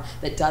arm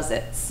that does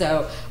it.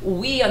 So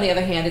we, on the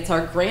other hand, it's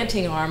our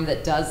granting arm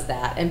that does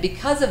that. And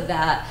because of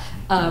that,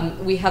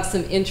 we have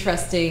some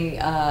interesting, we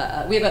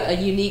have a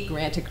unique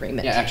grant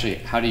agreement. Yeah, actually,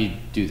 how do you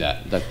do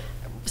that?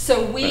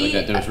 So we...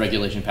 There was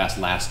regulation passed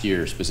last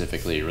year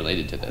specifically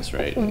related to this,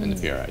 right, in the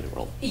PRI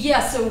world? Yeah,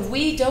 so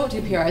we don't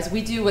do PRIs.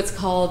 We do what's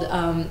called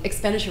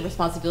expenditure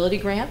responsibility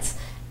grants.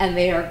 And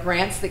they are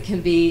grants that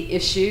can be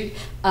issued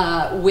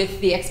with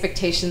the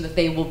expectation that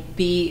they will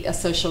be a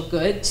social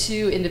good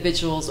to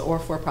individuals or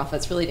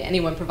for-profits, really to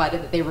anyone,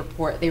 provided that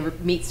they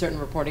meet certain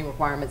reporting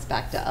requirements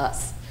back to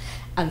us.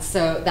 And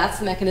so that's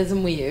the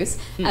mechanism we use.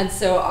 And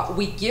so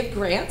we give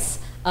grants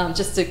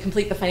just to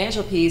complete the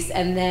financial piece,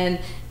 and then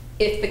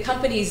if the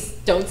companies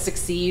don't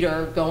succeed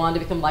or go on to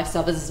become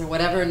lifestyle business or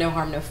whatever, no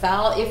harm, no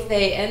foul. If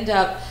they end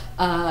up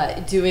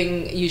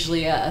doing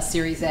usually a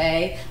Series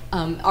A,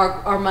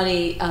 our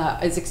money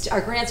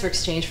our grants are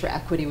exchanged for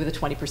equity with a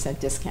 20%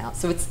 discount.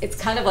 So it's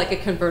kind of like a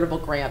convertible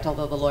grant,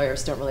 although the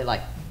lawyers don't really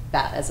like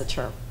that as a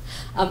term.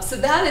 So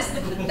that's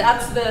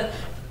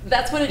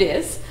what it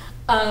is.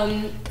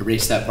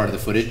 Erase that part of the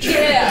footage.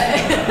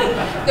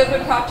 Yeah.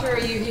 Goodwin Proctor, are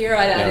you here?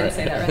 I didn't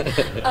say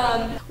that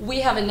right. We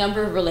have a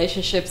number of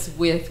relationships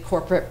with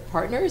corporate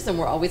partners, and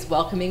we're always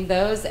welcoming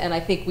those. And I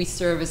think we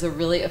serve as a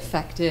really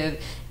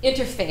effective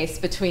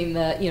interface between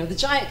the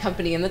giant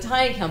company and the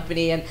tiny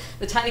company. And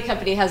the tiny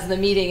company has the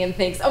meeting and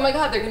thinks, oh my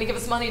God, they're going to give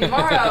us money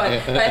tomorrow.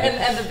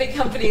 And the big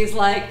company is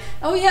like,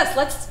 oh yes,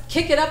 let's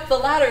kick it up the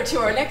ladder to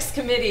our next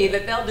committee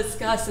that they'll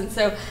discuss. And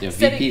so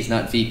VP is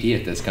not VP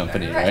at this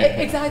company, right?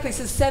 Exactly.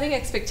 So setting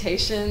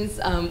expectations,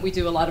 we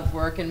do a lot of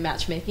work in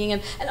matchmaking,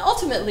 and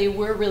ultimately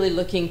we're really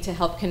looking to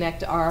help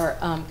connect our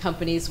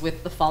companies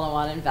with the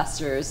follow-on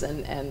investors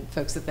and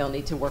folks that they'll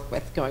need to work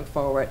with going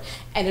forward.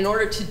 And in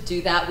order to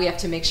do that, we have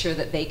to make sure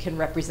that they they can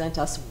represent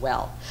us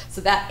well.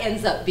 So that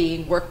ends up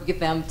being working with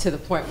them to the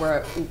point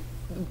where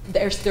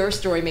their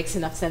story makes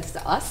enough sense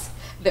to us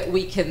that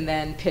we can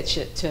then pitch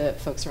it to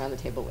folks around the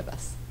table with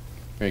us.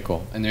 Very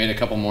cool. And there are a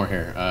couple more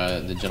here.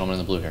 The gentleman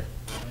in the blue here.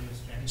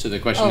 So the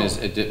question is,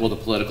 will the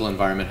political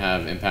environment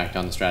have impact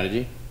on the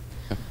strategy?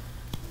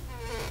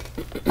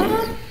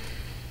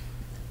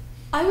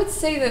 I would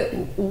say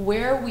that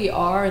where we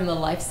are in the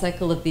life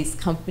cycle of these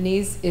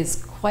companies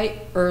is quite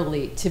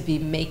early to be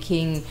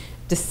making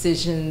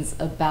decisions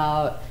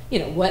about,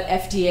 what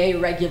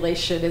FDA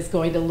regulation is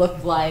going to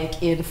look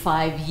like in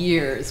 5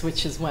 years,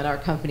 which is when our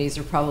companies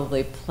are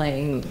probably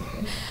playing.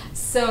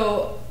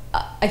 So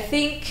I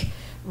think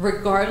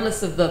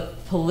regardless of the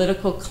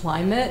political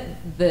climate,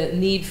 the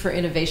need for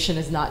innovation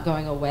is not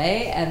going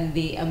away, and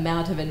the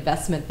amount of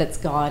investment that's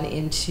gone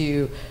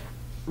into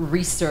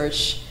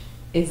research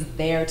is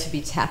there to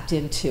be tapped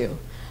into.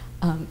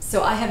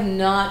 So I have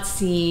not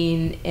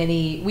seen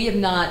we have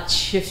not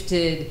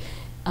shifted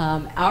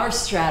our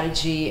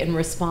strategy in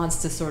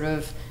response to sort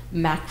of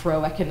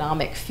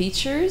macroeconomic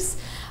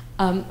features.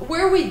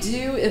 Where we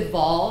do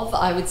evolve,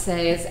 I would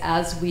say, is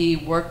as we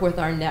work with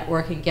our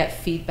network and get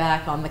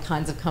feedback on the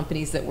kinds of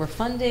companies that we're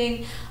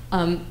funding.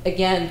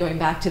 Again, going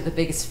back to the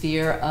biggest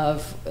fear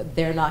of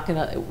they're not going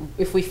to,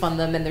 if we fund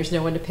them and there's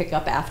no one to pick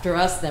up after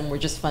us, then we're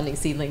just funding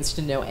seedlings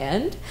to no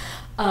end.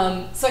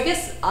 So I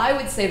guess I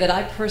would say that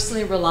I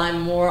personally rely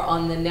more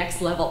on the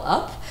next level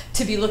up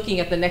to be looking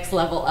at the next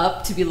level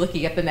up to be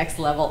looking at the next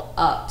level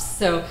up.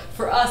 So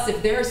for us,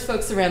 if there's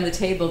folks around the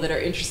table that are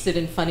interested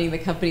in funding the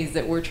companies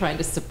that we're trying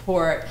to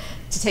support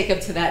to take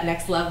them to that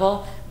next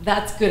level,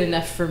 that's good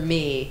enough for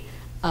me,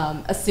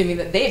 assuming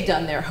that they've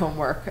done their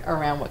homework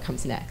around what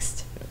comes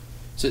next.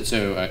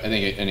 So I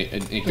think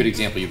a good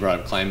example, you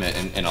brought up climate,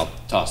 and I'll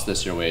toss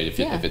this your way if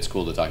it's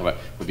cool to talk about,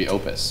 would be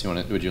Opus.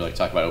 Would you like to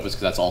talk about Opus?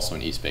 Because that's also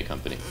an East Bay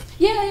company.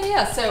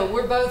 Yeah. So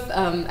we're both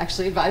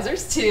actually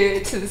advisors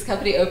to this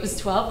company, Opus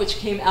 12, which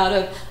came out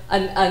of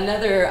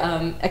another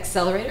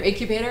accelerator,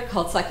 incubator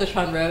called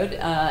Cyclotron Road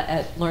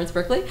at Lawrence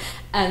Berkeley.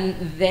 And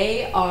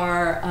they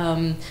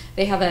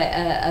have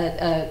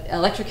a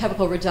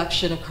electrochemical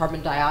reduction of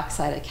carbon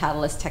dioxide, a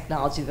catalyst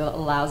technology that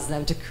allows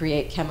them to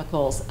create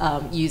chemicals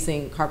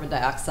using carbon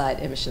dioxide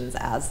emissions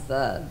as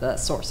the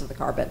source of the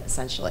carbon,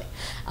 essentially.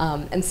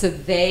 And so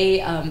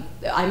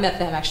I met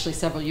them actually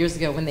several years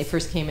ago when they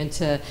first came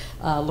into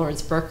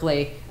Lawrence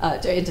Berkeley,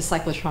 into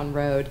Cyclotron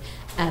Road,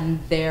 and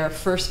their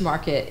first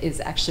market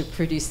is actually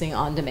producing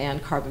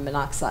on-demand carbon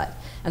monoxide.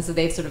 And so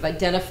they've sort of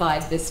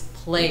identified this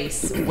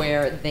place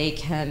where they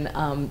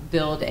can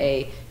build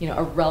a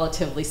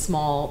relatively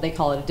small, they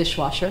call it a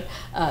dishwasher,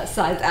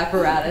 sized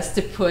apparatus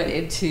to put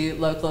into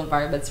local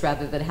environments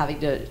rather than having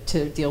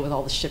to deal with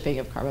all the shipping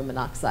of carbon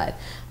monoxide.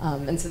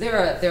 And so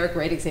they're a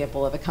great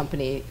example of a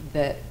company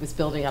that was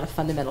building on a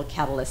fundamental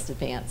catalyst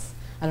advance.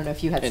 I don't know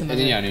if you had some.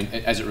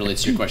 As it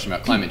relates to your question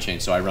about climate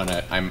change, so I run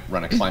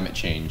a climate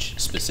change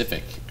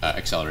specific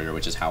accelerator,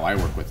 which is how I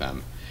work with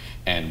them,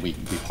 and we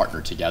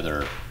partner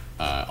together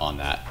on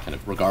that, kind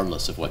of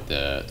regardless of what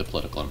the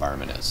political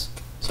environment is.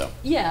 So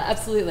yeah,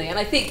 absolutely. And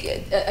I think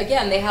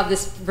again they have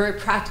this very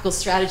practical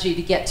strategy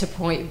to get to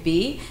point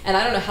B, and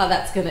I don't know how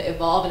that's going to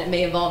evolve, and it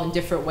may evolve in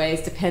different ways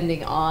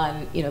depending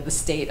on the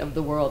state of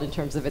the world in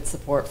terms of its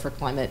support for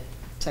climate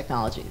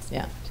technologies.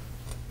 Yeah.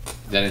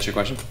 Did that answer your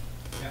question?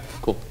 Yeah.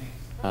 Cool.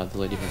 The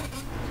lady here.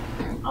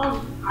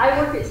 I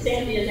work at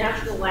Sandia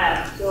National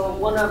Labs, so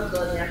one of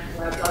the national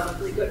labs,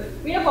 obviously. But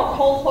we have a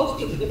whole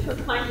host of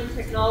different kinds of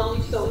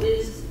technology. So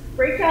is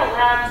Breakout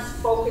Labs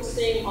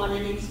focusing on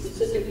any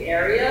specific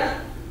area,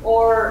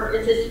 or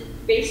is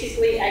it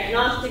basically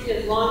agnostic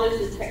as long as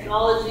the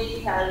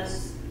technology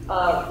has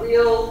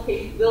real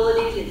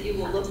capabilities and you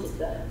will look at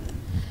that?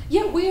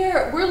 Yeah,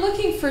 we're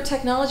looking for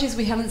technologies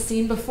we haven't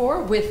seen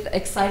before with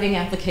exciting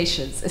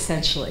applications,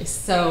 essentially.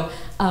 So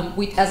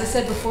as I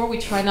said before, we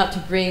try not to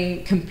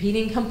bring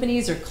competing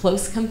companies or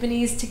close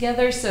companies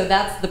together. So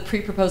that's the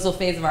pre-proposal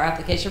phase of our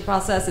application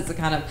process. It's a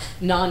kind of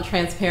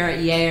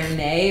non-transparent yay or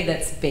nay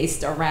that's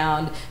based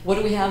around what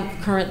do we have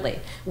currently?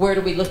 Where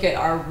do we look at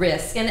our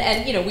risk?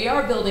 And we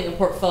are building a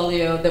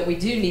portfolio that we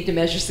do need to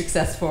measure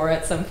success for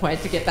at some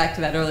point, to get back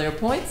to that earlier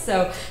point.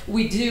 So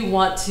we do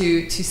want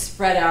to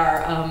spread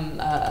our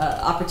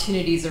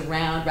opportunities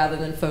around rather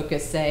than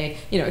focus, say,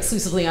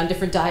 exclusively on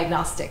different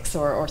diagnostics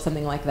or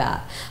something like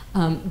that.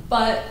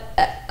 But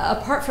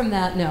apart from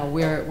that, no,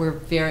 we're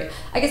very.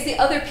 I guess the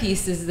other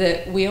piece is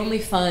that we only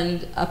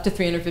fund up to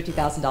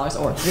 $350,000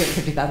 or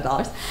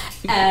 $350,000,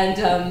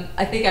 and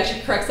I think I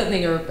should correct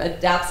something or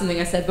adapt something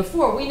I said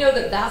before. We know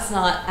that that's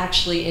not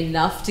actually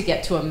enough to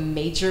get to a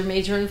major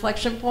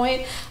inflection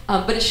point,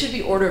 but it should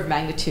be order of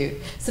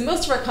magnitude. So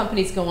most of our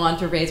companies go on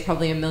to raise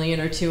probably $1 million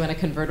or $2 million in a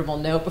convertible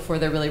note before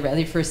they're really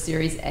ready for a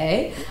Series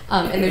A,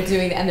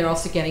 and they're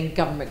also getting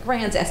government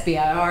grants,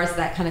 SBIRs,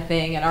 that kind of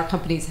thing. And our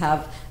companies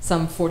have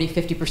some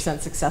 40-50%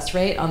 success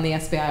rate on the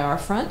SBIR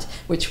front,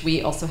 which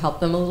we also help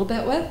them a little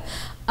bit with.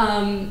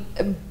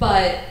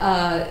 But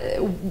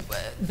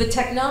the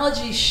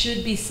technology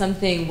should be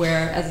something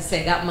where, as I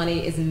say, that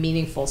money is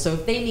meaningful. So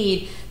if they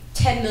need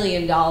 $10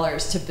 million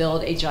to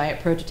build a giant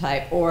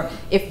prototype, or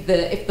if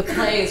the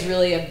play is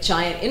really a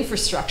giant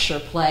infrastructure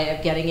play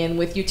of getting in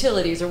with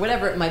utilities or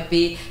whatever it might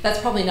be, that's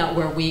probably not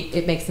where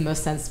it makes the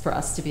most sense for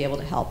us to be able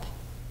to help.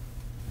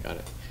 Got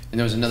it. And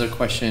there was another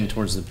question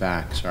towards the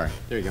back. Sorry.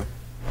 There you go.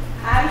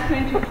 I was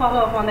going to follow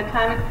up on the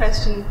climate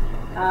question.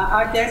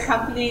 Are there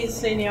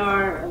companies in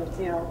your,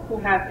 who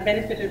have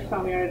benefited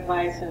from your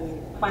advice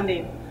and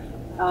funding,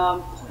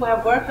 who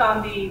have worked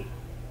on the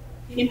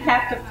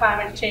impact of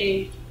climate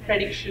change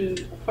prediction,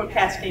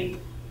 forecasting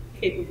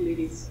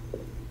capabilities,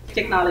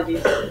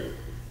 technologies?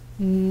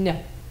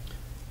 No.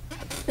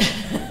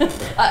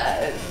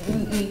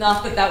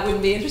 Not that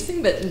wouldn't be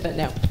interesting, but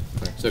no.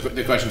 So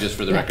the question, just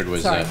for the record,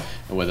 was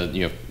whether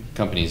you have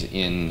companies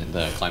in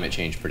the climate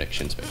change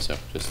prediction space. So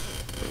just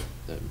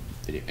the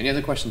video. Any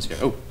other questions here?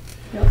 Oh.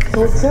 Yeah.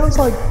 So it sounds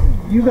like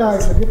you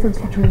guys, the difference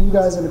between you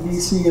guys and a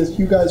VC is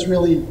you guys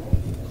really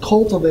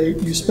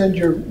you spend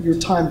your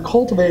time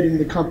cultivating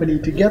the company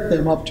to get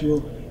them up to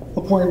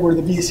a point where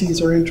the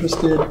VCs are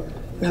interested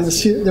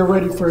and they're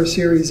ready for a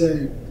Series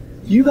A. Do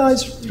you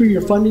guys, through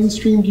your funding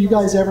stream, do you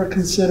guys ever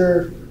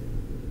consider,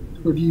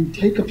 or do you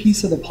take a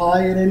piece of the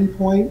pie at any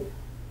point?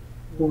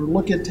 Or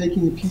look at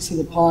taking a piece of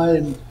the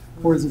pie,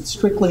 or is it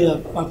strictly a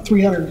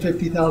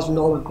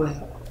 $350,000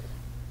 grant?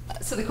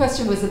 So the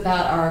question was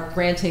about our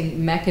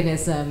granting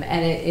mechanism,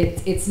 and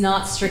it's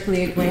not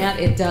strictly a grant.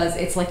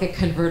 It's like a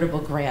convertible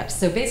grant.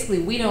 So basically,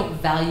 we don't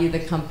value the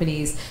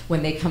companies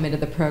when they come into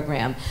the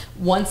program.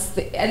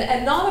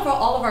 And not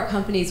all of our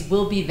companies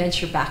will be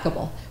venture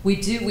backable.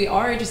 We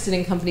are interested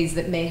in companies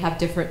that may have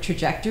different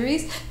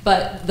trajectories,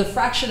 but the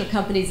fraction of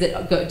companies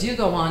that do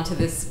go on to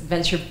this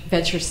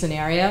venture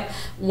scenario,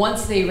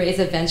 once they raise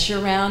a venture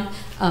round,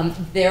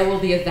 there will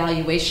be a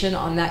valuation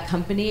on that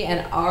company,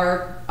 and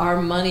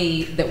our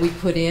money that we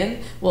put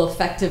in will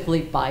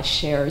effectively buy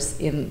shares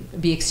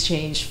be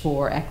exchanged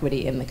for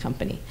equity in the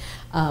company.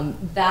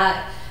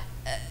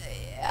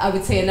 I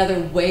would say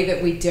another way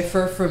that we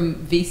differ from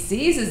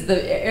VCs is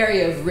the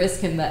area of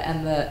risk and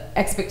the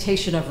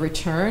expectation of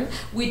return.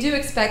 We do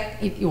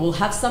expect you will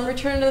have some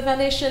return to the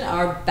foundation.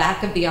 Our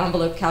back of the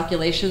envelope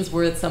calculations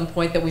were at some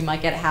point that we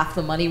might get half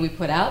the money we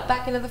put out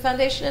back into the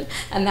foundation,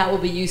 and that will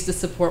be used to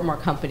support more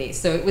companies.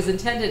 So it was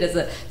intended as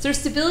a sort of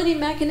stability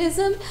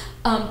mechanism,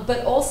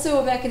 but also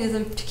a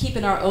mechanism to keep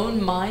in our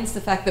own minds the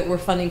fact that we're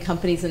funding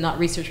companies and not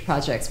research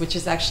projects, which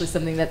is actually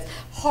something that's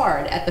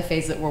hard at the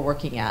phase that we're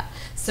working at.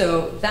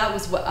 So that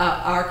was what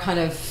our kind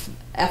of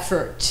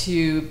effort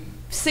to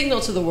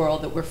signal to the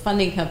world that we're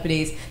funding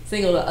companies,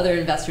 signal to other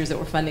investors that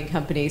we're funding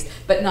companies,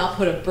 but not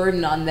put a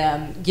burden on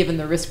them given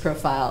the risk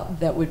profile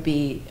that would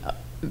be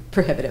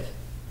prohibitive.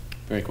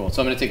 Very cool.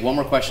 So I'm going to take one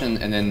more question,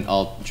 and then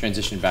I'll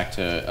transition back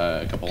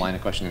to a couple line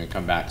of questions and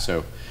come back.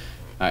 So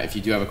if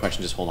you do have a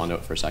question, just hold on to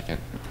it for a second.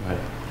 Go ahead.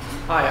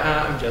 Hi,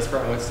 I'm Jesper.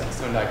 I'm with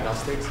NextTech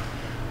Diagnostics.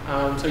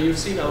 So you've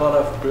seen a lot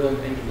of brilliant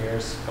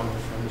engineers coming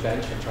from the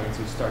bench and trying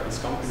to start this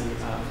company.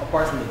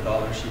 Apart from the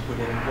dollars you put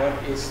in, what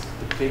is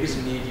the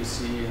biggest need you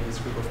see in this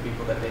group of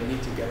people that they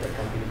need to get their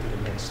company to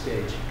the next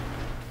stage?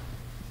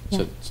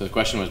 Yeah. So the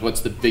question was,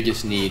 what's the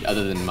biggest need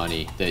other than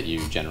money that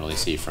you generally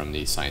see from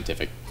these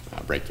scientific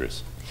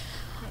breakthroughs?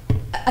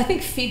 I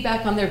think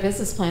feedback on their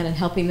business plan and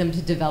helping them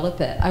to develop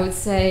it. I would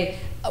say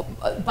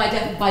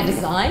by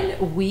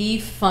design, we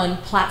fund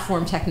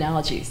platform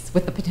technologies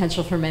with the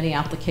potential for many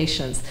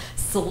applications.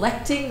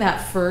 Selecting that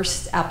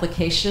first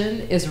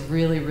application is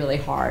really, really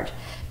hard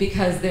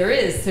because there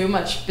is so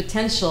much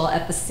potential.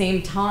 At the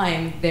same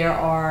time, there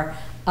are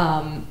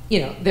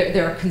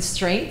there are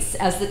constraints.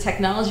 As the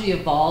technology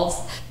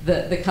evolves,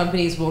 the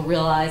companies will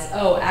realize,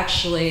 oh,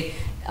 actually,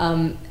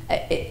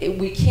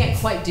 we can't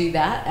quite do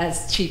that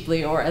as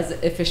cheaply or as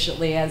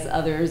efficiently as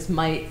others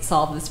might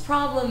solve this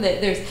problem.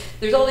 That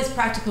there's all these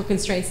practical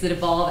constraints that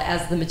evolve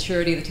as the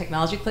maturity of the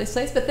technology takes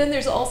place. But then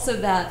there's also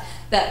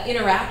that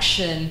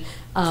interaction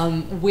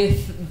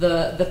with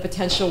the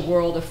potential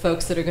world of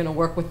folks that are going to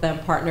work with them,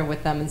 partner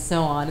with them, and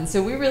so on. And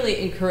so we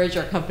really encourage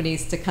our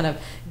companies to kind of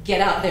get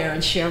out there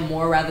and share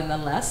more rather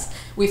than less.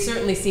 We've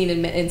certainly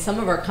seen in some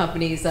of our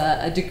companies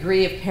a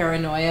degree of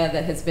paranoia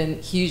that has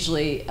been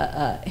hugely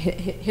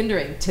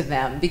hindering to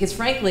them because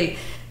frankly,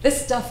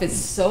 this stuff is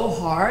so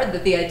hard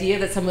that the idea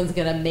that someone's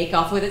going to make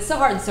off with it, so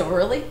hard and so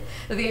early,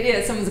 that the idea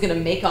that someone's going to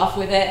make off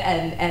with it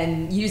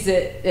and use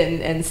it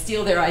and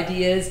steal their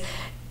ideas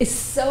is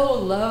so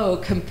low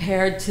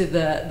compared to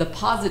the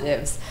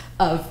positives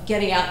of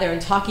getting out there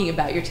and talking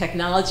about your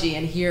technology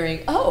and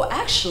hearing, oh,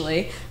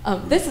 actually,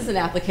 this is an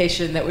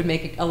application that would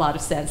make a lot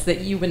of sense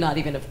that you would not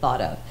even have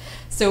thought of.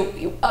 So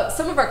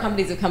some of our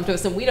companies have come to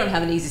us and we don't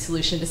have an easy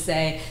solution to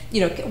say,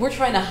 we're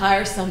trying to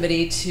hire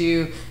somebody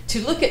to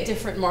look at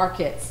different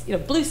markets,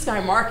 blue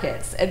sky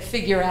markets, and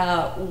figure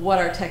out what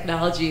our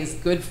technology is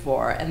good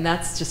for, and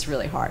that's just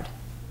really hard.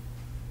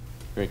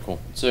 Very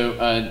cool.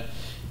 So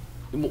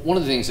one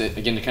of the things that,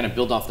 again, to kind of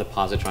build off the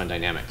positron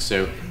dynamics,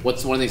 so one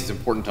of the things that's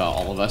important to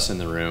all of us in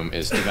the room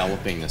is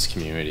developing this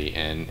community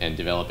and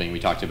developing, we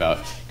talked about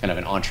kind of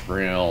an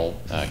entrepreneurial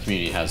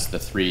community has the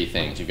three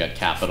things. You've got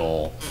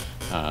capital,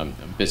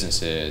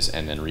 businesses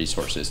and then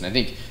resources. And I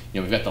think,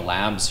 we've got the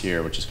labs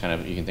here, which is kind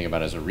of, you can think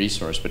about as a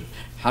resource, but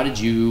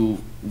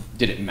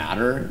did it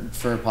matter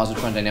for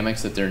Positive Fund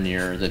Dynamics that they're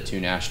near the 2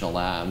 national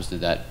labs?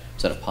 Was that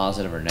a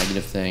positive or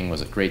negative thing?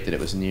 Was it great that it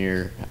was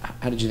near?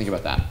 How did you think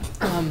about that?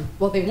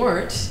 Well, they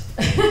weren't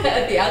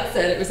at the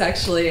outset. It was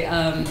actually,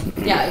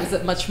 it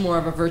was much more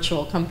of a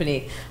virtual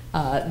company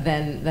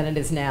than it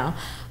is now.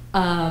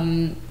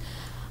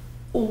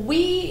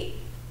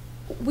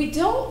 We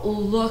don't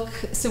look,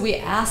 so we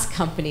ask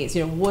companies,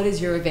 what is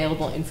your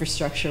available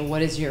infrastructure?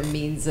 What is your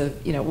means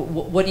of,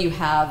 what do you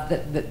have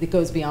that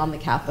goes beyond the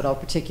capital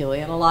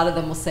particularly? And a lot of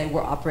them will say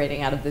we're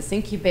operating out of this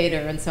incubator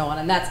and so on,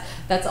 and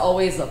that's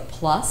always a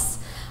plus.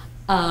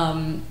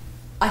 I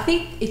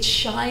think it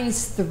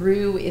shines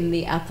through in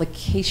the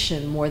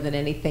application more than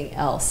anything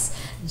else.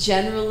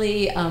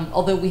 Generally,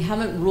 although we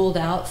haven't ruled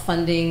out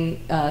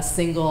funding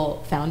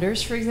single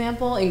founders, for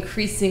example,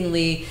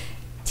 increasingly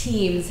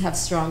teams have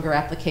stronger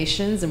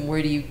applications, and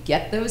where do you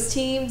get those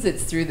teams?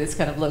 It's through this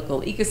kind of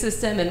local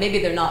ecosystem, and maybe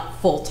they're not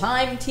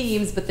full-time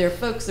teams, but there are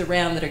folks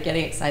around that are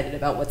getting excited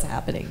about what's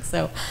happening.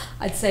 So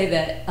I'd say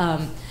that,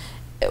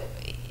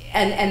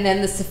 and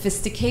then the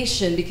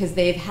sophistication, because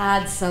they've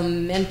had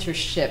some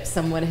mentorship,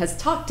 someone has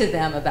talked to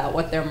them about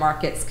what their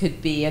markets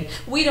could be, and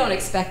we don't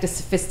expect a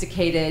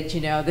sophisticated,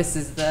 this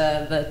is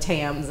the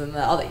TAMs and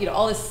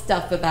all this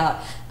stuff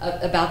about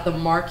the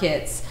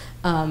markets.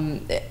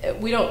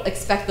 We don't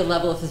expect the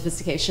level of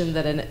sophistication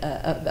that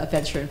a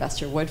venture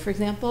investor would, for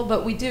example,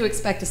 but we do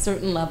expect a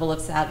certain level of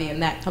savvy,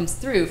 and that comes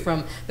through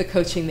from the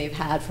coaching they've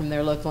had from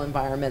their local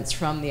environments,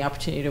 from the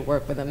opportunity to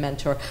work with a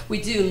mentor. We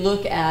do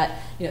look at,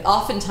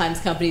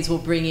 oftentimes companies will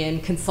bring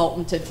in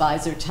consultant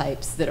advisor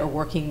types that are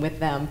working with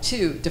them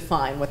to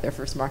define what their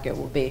first market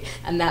will be,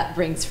 and that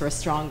brings for a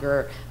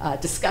stronger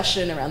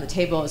discussion around the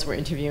table as we're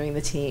interviewing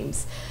the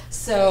teams.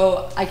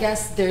 So I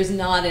guess there's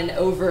not an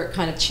overt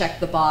kind of check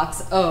the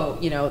box,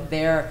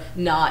 they're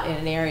not in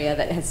an area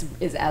that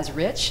is as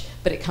rich,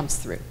 but it comes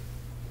through.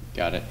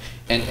 Got it.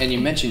 And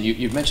you've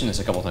mentioned this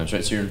a couple times,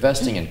 right? So you're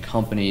investing in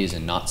companies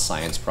and not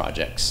science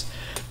projects.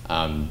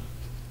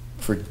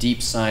 For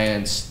deep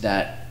science,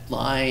 that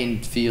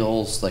line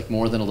feels like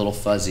more than a little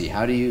fuzzy.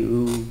 How do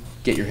you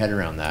get your head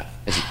around that?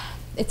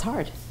 It's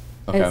hard.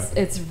 Okay.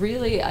 It's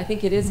really, I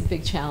think it is a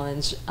big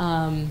challenge.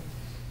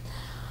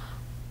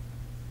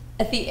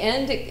 At the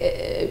end,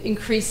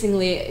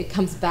 increasingly, it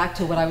comes back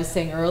to what I was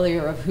saying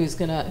earlier of who's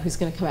gonna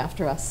come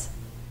after us,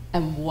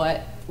 and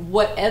what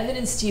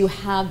evidence do you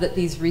have that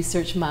these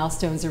research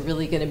milestones are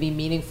really going to be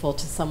meaningful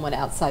to someone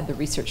outside the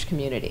research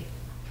community?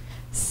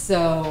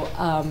 So,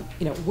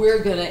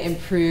 we're going to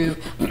improve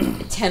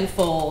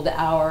tenfold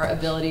our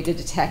ability to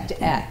detect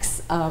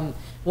X.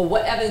 Well,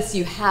 what evidence do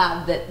you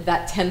have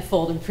that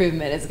tenfold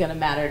improvement is going to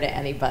matter to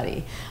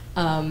anybody?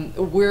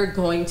 We're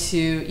going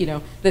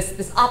to,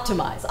 this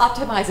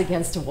optimize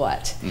against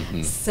what?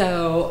 Mm-hmm.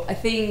 So I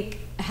think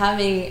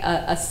having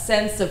a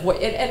sense of what,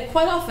 and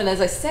quite often,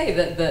 as I say,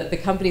 the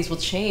companies will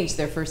change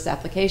their first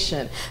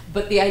application,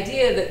 but the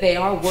idea that they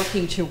are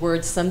working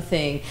towards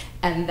something,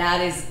 and that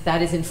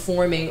is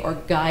informing or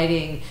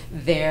guiding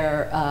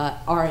their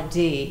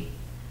R&D,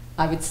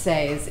 I would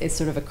say is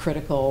sort of a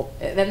critical,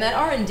 and that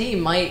R&D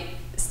might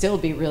still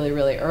be really,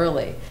 really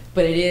early,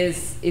 but it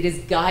is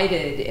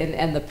guided,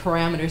 and the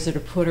parameters that are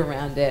put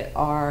around it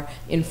are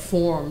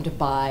informed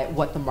by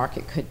what the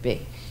market could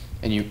be.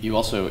 And you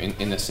also,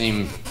 in the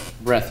same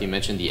breath, you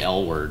mentioned the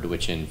L word,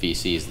 which in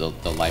VC is the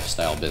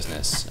lifestyle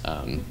business.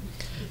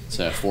 It's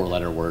a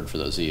 4-letter word for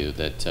those of you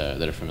that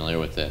are familiar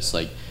with this.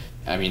 Do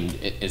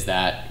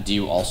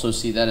you also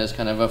see that as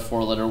kind of a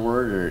 4-letter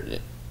word, or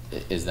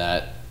is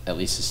that at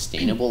least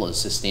sustainable? Is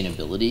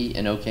sustainability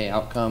an okay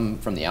outcome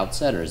from the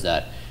outset, or is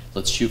that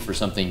let's shoot for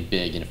something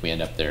big, and if we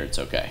end up there, it's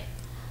okay?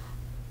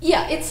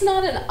 Yeah, it's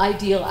not an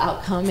ideal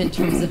outcome in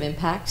terms of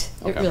impact.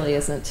 Okay. It really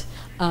isn't.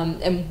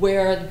 And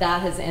where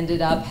that has ended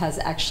up has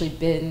actually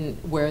been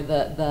where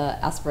the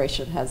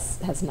aspiration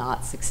has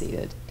not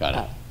succeeded. Got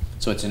it.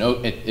 So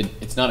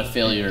it's not a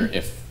failure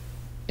if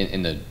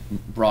in the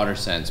broader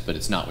sense, but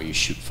it's not what you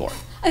shoot for.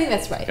 I think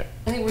that's right. Okay.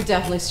 I think we're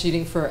definitely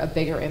shooting for a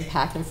bigger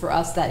impact, and for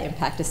us, that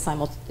impact is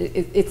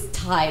it's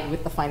tied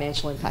with the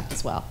financial impact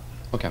as well.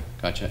 Okay,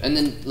 gotcha. And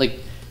then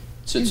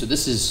so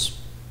this is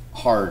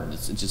hard.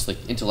 It's just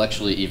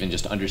intellectually, even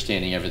just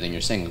understanding everything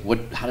you're saying.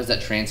 How does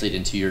that translate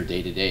into your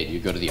day-to-day? Do you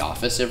go to the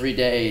office every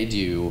day? Do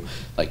you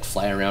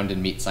fly around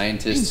and meet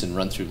scientists and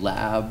run through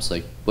labs?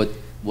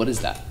 What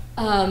is that?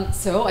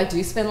 So I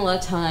do spend a lot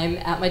of time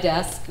at my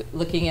desk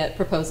looking at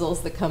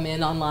proposals that come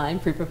in online,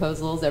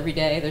 pre-proposals every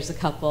day. There's a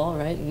couple,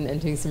 right, and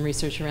doing some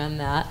research around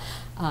that.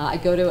 I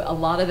go to a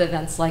lot of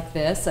events like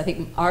this. I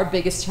think our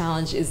biggest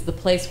challenge is the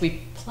place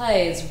we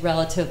play is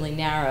relatively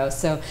narrow.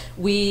 So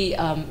we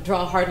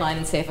draw a hard line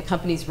and say if a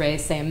company's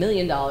raised, say, $1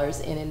 million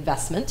in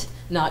investment,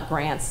 not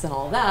grants and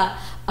all that,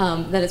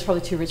 then it's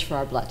probably too rich for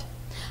our blood.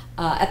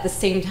 At the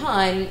same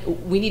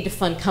time, we need to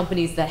fund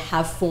companies that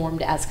have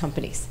formed as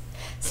companies.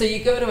 So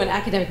you go to an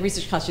academic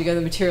research conference, you go to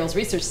the Materials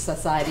Research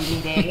Society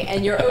meeting,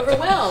 and you're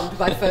overwhelmed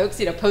by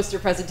folks, poster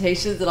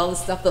presentations and all the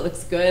stuff that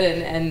looks good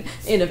and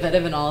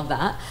innovative and all of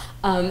that.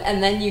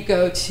 And then you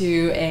go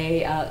to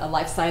a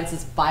life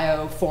sciences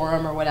bio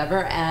forum or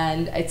whatever,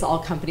 and it's all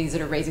companies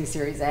that are raising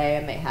Series A,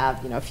 and they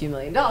have a few $1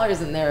 million,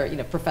 and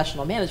they're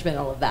professional management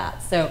and all of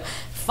that. So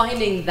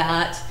finding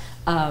that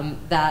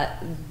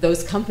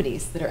those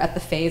companies that are at the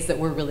phase that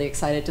we're really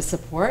excited to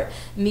support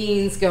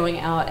means going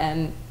out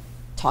and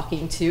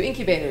talking to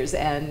incubators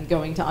and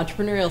going to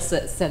entrepreneurial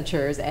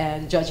centers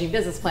and judging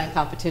business plan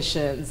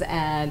competitions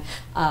and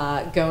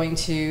going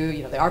to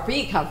the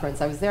RPE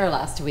conference. I was there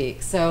last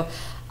week. So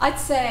I'd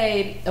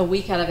say a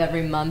week out of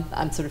every month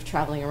I'm sort of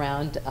traveling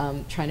around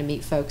trying to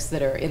meet folks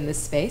that are in this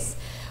space.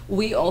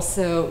 We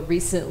also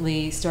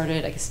recently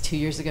started, I guess 2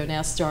 years ago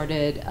now,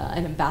 started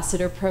an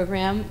ambassador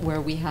program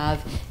where we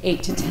have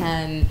 8 to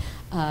 10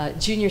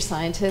 junior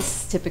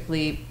scientists,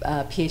 typically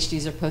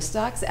PhDs or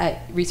postdocs,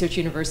 at research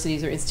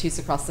universities or institutes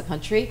across the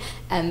country,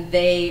 and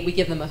we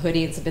give them a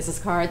hoodie and some business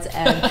cards,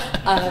 and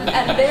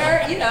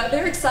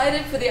they're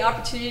excited for the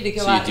opportunity to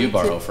go out. So you do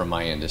borrow from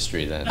my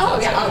industry then? Oh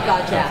yeah, oh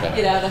god, yeah.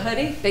 Okay. The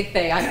hoodie, big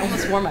thing. I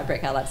almost wore my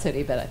Breakout Labs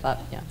hoodie, but I thought,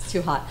 it's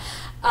too hot.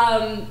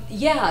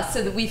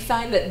 So that we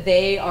find that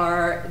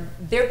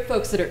they're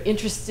folks that are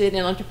interested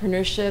in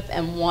entrepreneurship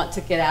and want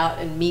to get out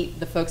and meet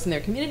the folks in their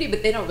community,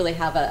 but they don't really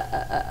have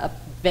a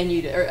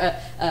venue or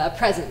a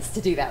presence to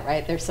do that,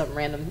 right? There's some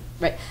random,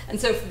 right? And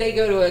so if they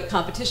go to a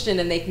competition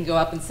and they can go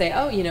up and say,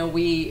 oh,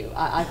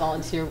 I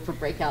volunteer for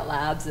Breakout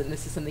Labs and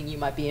this is something you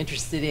might be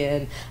interested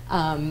in.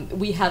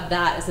 We have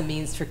that as a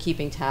means for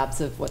keeping tabs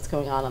of what's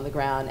going on the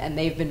ground, and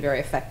they've been very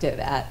effective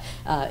at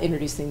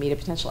introducing me to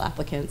potential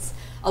applicants.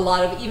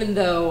 Even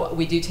though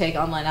we do take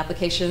online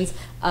applications,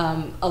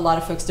 a lot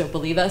of folks don't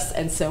believe us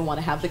and so want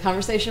to have the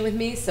conversation with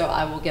me. So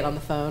I will get on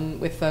the phone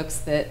with folks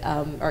that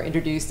are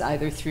introduced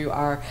either through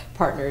our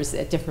partners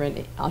at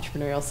different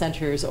entrepreneurial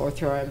centers or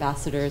through our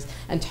ambassadors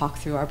and talk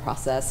through our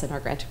process and our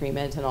grant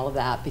agreement and all of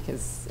that,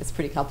 because it's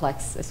pretty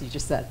complex, as you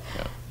just said.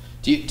 Yeah.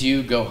 Do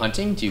you go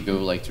hunting? Do you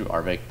go through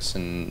Arvix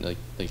and like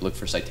look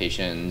for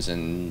citations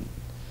and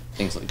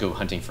things, like go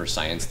hunting for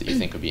science that you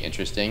think would be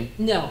interesting?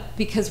 No,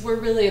 because we're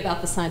really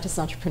about the scientist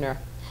entrepreneur.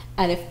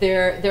 And if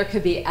there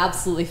could be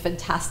absolutely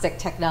fantastic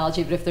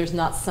technology, but if there's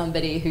not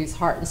somebody whose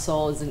heart and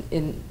soul is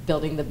in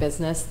building the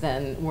business,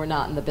 then we're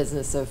not in the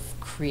business of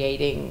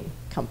creating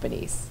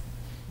companies.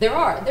 There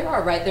are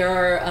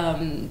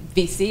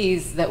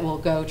VCs that will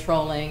go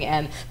trolling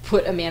and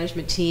put a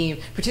management team,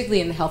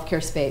 particularly in the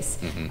healthcare space.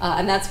 Mm-hmm.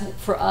 And that's,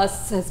 for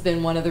us, has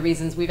been one of the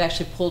reasons we've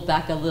actually pulled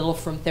back a little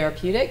from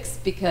therapeutics,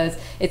 because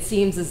it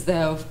seems as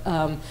though,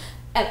 and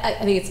I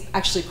think it's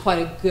actually quite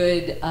a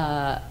good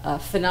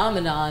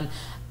phenomenon,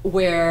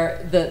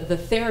 where the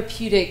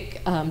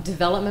therapeutic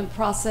development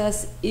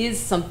process is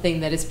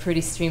something that is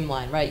pretty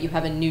streamlined, right? You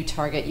have a new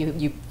target,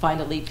 you find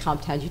a lead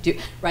compound, you do,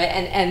 right?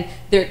 And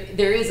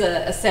there is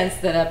a sense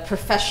that a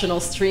professional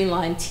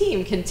streamlined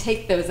team can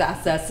take those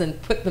assets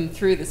and put them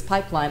through this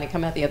pipeline and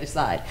come out the other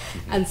side.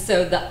 Mm-hmm. And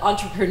so the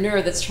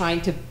entrepreneur that's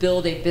trying to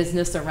build a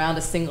business around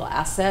a single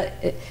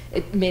asset,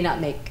 it may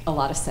not make a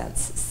lot of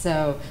sense.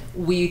 So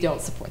we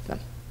don't support them.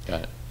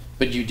 Got it.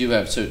 But you do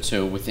have,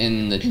 so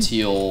within the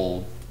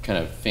Teal kind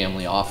of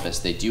family office,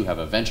 they do have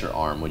a venture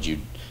arm. Do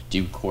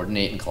you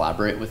coordinate and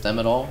collaborate with them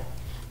at all?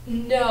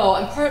 No,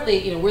 and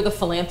partly, we're the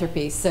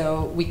philanthropy,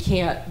 so we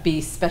can't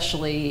be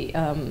specially,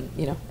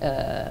 have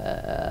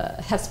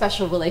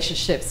special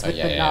relationships with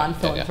the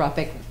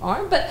non-philanthropic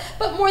arm. But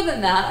more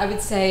than that, I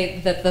would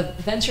say that the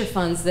venture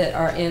funds that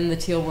are in the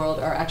Teal world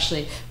are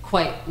actually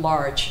quite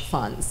large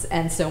funds.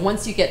 And so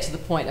once you get to the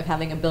point of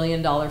having $1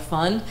 billion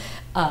fund,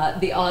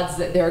 the odds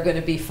that they're going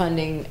to be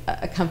funding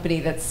a company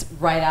that's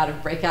right out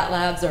of Breakout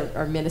Labs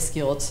are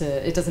minuscule.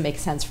 It doesn't make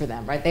sense for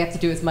them, right? They have to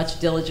do as much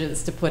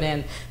diligence to put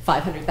in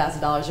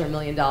 $500,000 or $1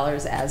 million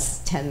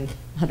as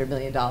 $100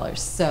 million.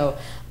 So,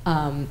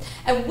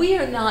 and we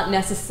are not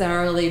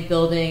necessarily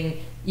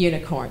building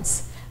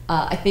unicorns.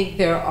 I think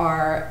there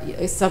are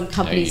some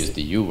companies. I used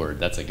the U word.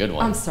 That's a good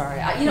one. I'm sorry.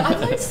 I've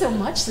learned so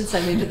much since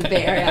I moved to the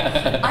Bay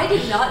Area. I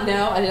did not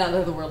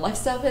know the word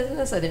lifestyle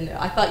business. I didn't know.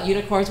 I thought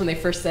unicorns when they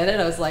first said it.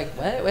 I was like,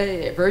 what?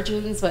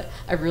 Virgins? What?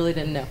 I really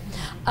didn't know.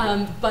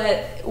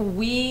 But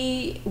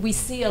we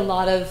see a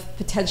lot of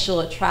potential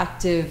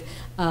attractive,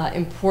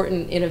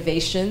 important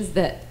innovations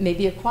that may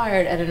be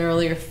acquired at an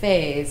earlier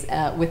phase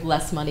with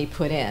less money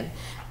put in,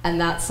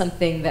 and that's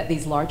something that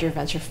these larger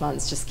venture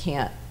funds just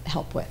can't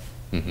help with.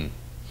 Mm-hmm.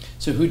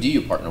 So who do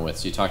you partner with?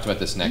 So you talked about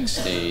this next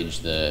stage,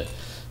 the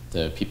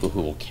people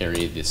who will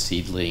carry the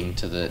seedling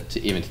to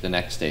even to the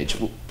next stage.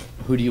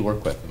 Who do you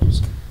work with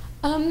most?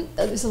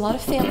 There's a lot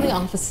of family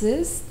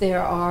offices.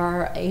 There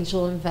are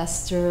angel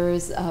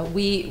investors.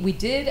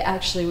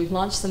 We've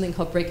launched something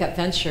called Breakout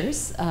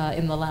Ventures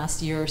in the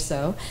last year or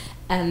so,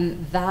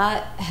 And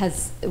that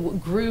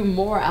grew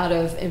more out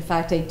of, in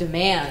fact, a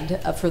demand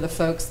for the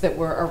folks that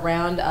were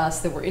around us,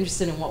 that were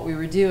interested in what we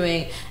were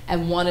doing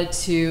and wanted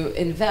to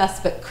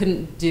invest but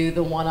couldn't do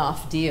the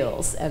one-off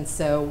deals. And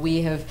so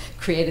we have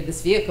created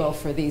this vehicle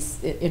for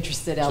these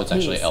interested LPs. So it's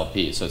actually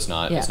LP, so it's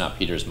not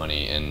Peter's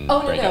money in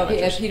Breakout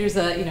Ventures. Peter's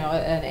an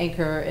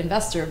anchor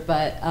investor,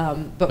 but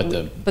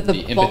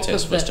the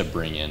impetus was to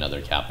bring in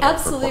other capital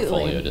for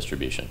portfolio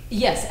distribution.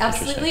 Yes,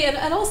 absolutely,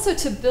 and also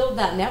to build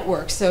that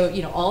network. So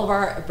all of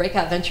our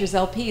Breakout Ventures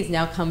LPs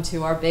now come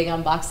to our big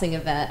unboxing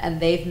event,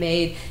 and they've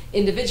made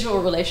individual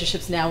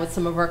relationships now with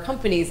some of our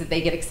companies that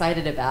they get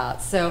excited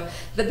about. So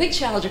the big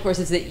challenge, of course,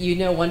 is that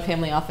one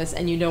family office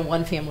and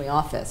one family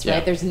office,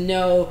 right? There's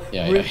no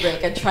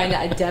rubric and trying to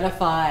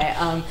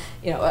identify.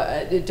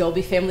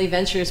 Dolby Family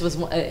Ventures was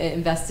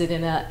invested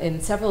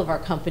in several of our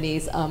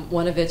companies,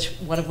 one of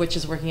which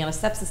is working on a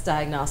sepsis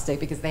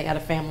diagnostic because they had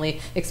a family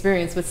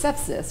experience with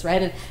sepsis,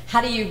 right? And how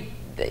do you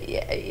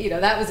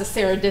that was a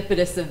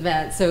serendipitous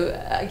event. So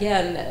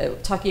again,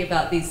 talking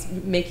about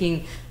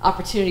making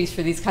opportunities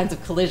for these kinds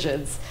of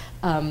collisions,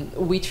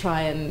 we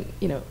try and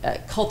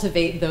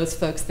cultivate those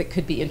folks that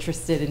could be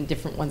interested in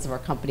different ones of our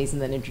companies,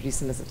 and then introduce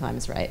them as the time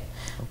is right.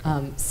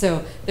 Okay.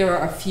 So there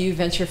are a few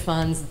venture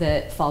funds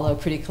that follow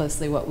pretty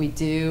closely what we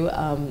do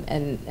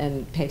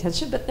and pay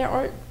attention, but there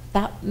aren't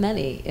that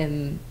many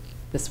in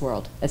this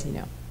world, as you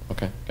know.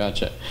 Okay,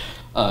 gotcha.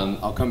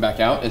 I'll come back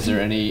out. Is there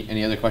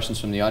any other questions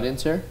from the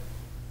audience here?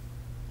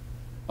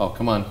 Oh,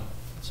 come on.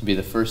 This will be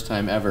the first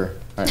time ever.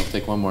 All right, we'll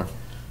take one more.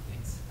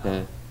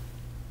 Thanks.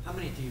 How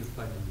many do you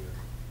fund a year?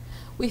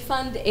 We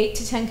fund 8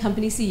 to 10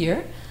 companies a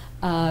year.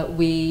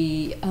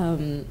 We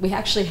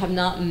actually have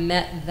not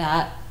met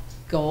that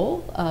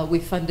goal. We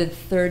funded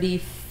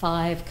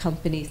 35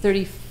 companies,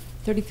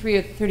 33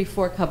 or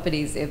 34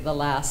 companies in the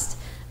last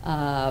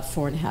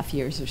 4.5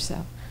 years or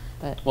so.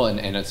 Well,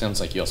 and it sounds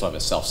like you also have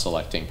a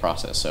self-selecting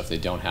process. So if they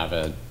don't have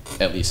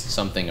at least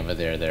something of a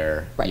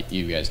there, right,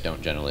 you guys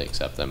don't generally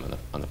accept them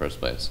in the first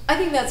place. I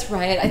think that's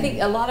right. I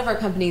think a lot of our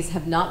companies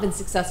have not been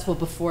successful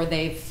before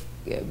they've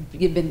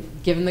been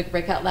given the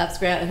Breakout Labs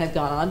grant and have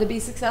gone on to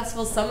be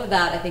successful. Some of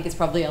that, I think, is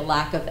probably a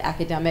lack of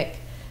academic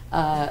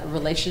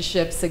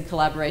relationships and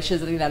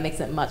collaborations. I think that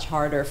makes it much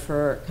harder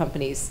for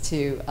companies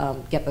to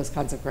get those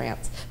kinds of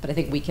grants. But I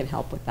think we can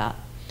help with that.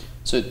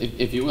 So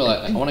if you will,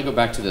 I want to go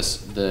back to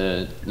this.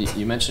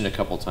 You mentioned a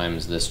couple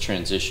times this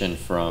transition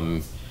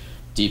from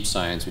deep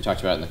science. We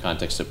talked about it in the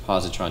context of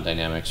positron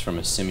dynamics, from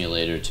a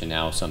simulator to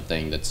now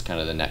something that's kind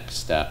of the next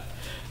step.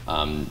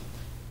 From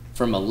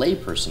a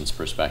layperson's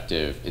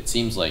perspective, it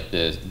seems like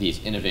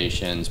these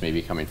innovations,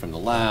 maybe coming from the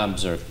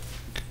labs or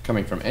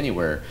coming from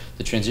anywhere,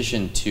 the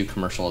transition to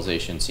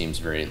commercialization seems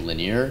very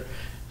linear.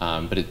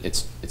 But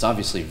it's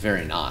obviously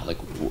very not. Like,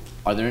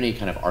 are there any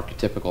kind of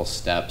archetypical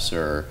steps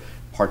or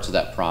parts of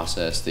that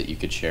process that you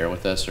could share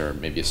with us, or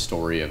maybe a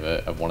story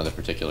of one of the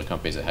particular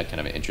companies that had kind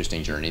of an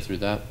interesting journey through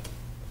that?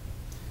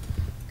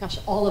 Gosh,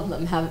 all of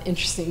them have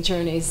interesting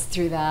journeys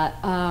through that.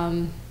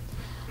 I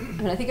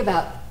think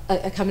about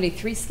a company,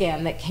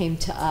 3Scan, that came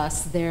to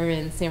us. They're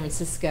in San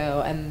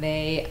Francisco, and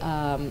they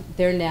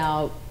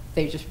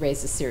just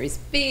raised a Series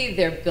B.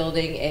 They're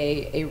building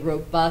a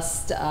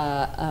robust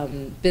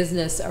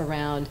business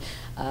around.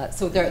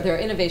 So their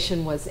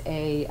innovation was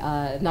a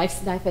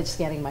knife edge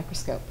scanning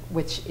microscope,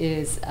 which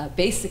is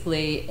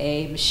basically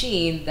a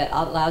machine that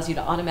allows you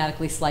to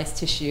automatically slice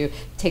tissue,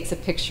 takes a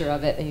picture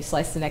of it, and you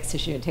slice the next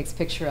tissue and takes a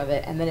picture of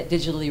it, and then it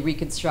digitally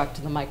reconstructs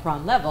to the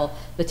micron level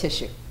the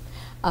tissue.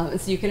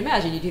 And so you can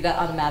imagine, you do that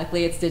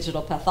automatically. It's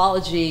digital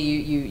pathology.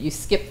 You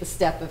skip the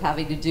step of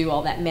having to do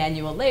all that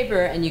manual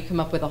labor, and you come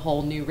up with a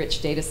whole new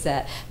rich data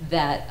set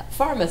that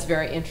pharma is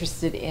very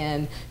interested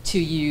in to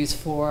use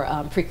for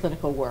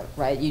preclinical work,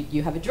 right?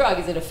 You have a drug.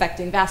 Is it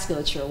affecting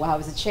vasculature? Well, how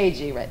is it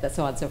changing, right? That's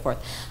so on and so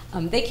forth.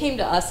 They came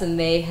to us, and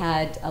they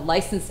had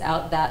licensed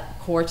out that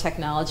core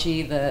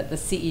technology. The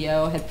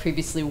CEO had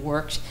previously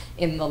worked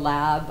in the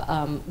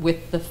lab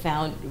with the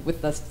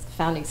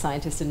founding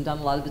scientist and done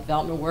a lot of the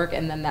development work,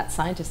 and then that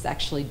scientist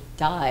actually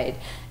died,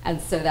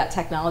 and so that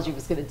technology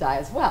was going to die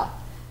as well,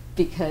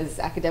 because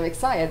academic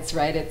science,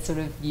 right? It's sort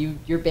of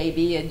your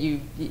baby, and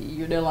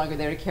you're no longer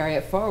there to carry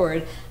it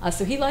forward.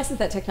 So he licensed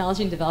that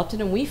technology and developed it,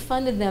 and we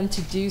funded them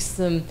to do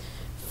some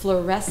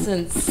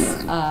fluorescence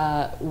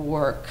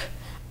work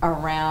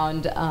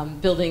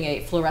around building a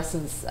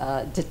fluorescence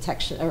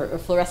detection or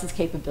fluorescence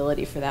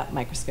capability for that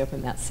microscope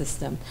and that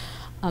system.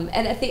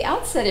 And at the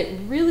outset, it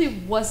really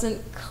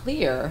wasn't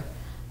clear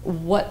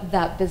what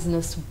that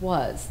business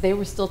was. They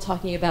were still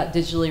talking about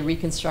digitally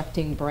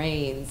reconstructing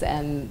brains,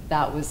 and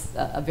that was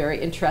a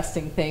very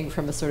interesting thing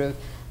from a sort of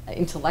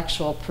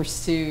intellectual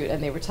pursuit.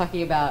 And they were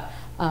talking about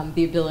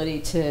the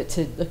ability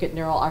to look at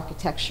neural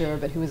architecture,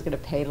 but who was going to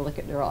pay to look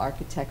at neural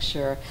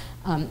architecture.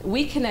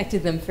 We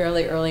connected them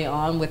fairly early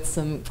on with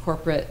some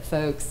corporate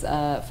folks,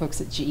 folks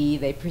at GE.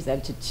 They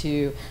presented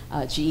to,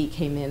 GE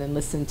came in and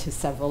listened to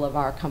several of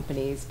our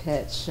companies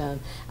pitch,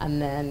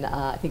 and then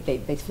I think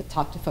they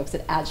talked to folks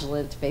at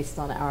Agilent based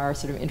on our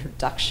sort of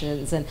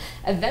introductions, and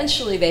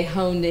eventually they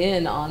honed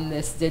in on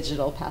this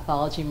digital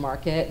pathology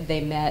market.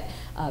 They met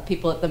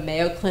people at the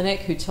Mayo Clinic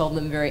who told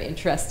them very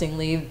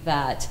interestingly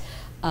that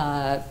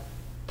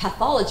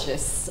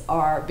pathologists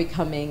are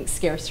becoming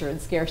scarcer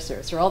and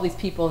scarcer. So all these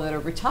people that are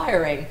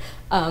retiring,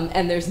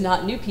 and there's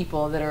not new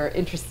people that are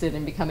interested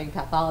in becoming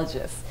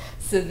pathologists.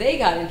 So they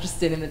got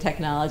interested in the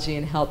technology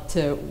and helped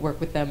to work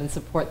with them and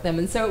support them.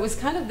 And so it was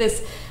kind of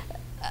this,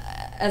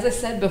 as I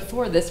said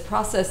before, this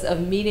process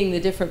of meeting the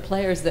different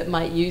players that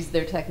might use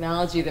their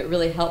technology that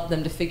really helped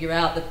them to figure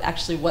out that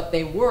actually what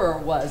they were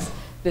was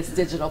this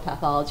digital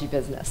pathology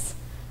business.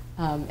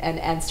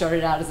 And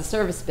started out as a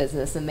service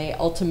business, and they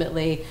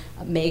ultimately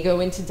may go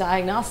into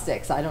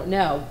diagnostics. I don't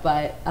know,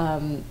 but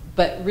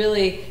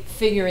really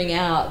figuring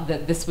out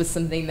that this was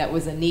something that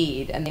was a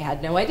need, and they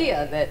had no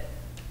idea that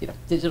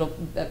digital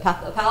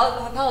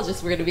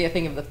pathologists were going to be a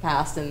thing of the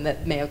past, and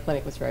that Mayo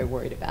Clinic was very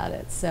worried about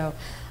it. So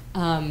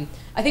I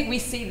think we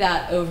see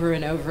that over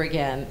and over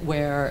again,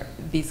 where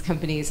these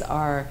companies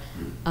are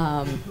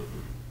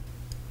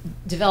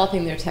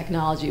developing their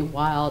technology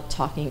while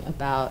talking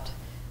about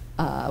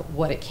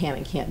what it can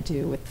and can't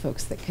do with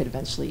folks that could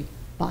eventually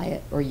buy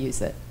it or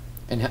use it.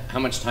 And how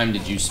much time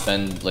did you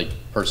spend, like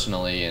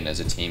personally and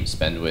as a team,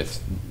 spend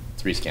with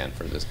 3Scan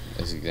for this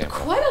as an example?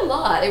 Quite a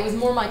lot. It was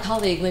more my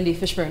colleague Lindy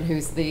Fishburne,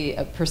 who's the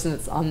person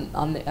that's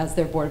as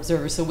their board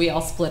observer. So we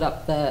all split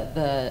up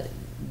the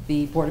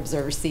board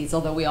observer seats,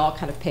 although we all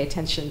kind of pay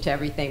attention to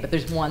everything, but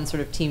there's one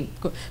sort of team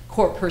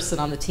core person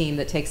on the team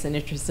that takes an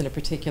interest in a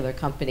particular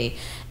company.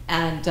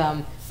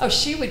 And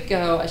she would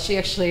go, she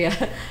actually,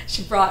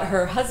 she brought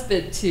her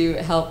husband to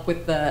help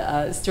with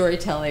the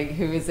storytelling,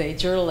 who is a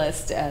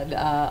journalist and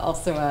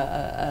also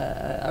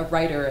a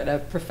writer and a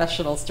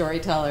professional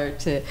storyteller,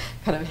 to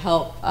kind of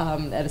help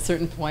at a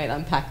certain point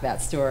unpack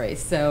that story.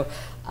 So,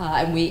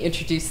 and we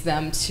introduced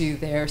them to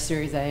their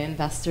Series A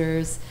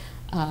investors.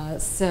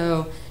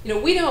 So,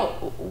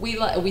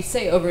 we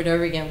say over and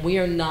over again, we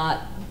are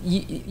not,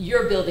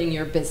 you're building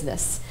your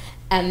business.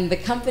 And the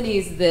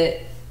companies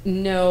that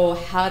know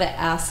how to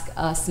ask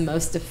us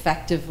most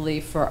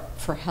effectively for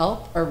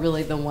help are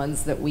really the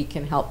ones that we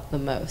can help the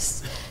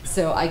most.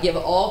 So I give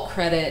all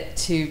credit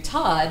to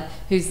Todd,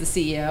 who's the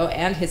CEO,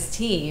 and his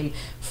team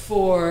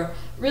for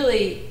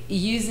really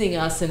using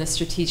us in a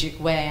strategic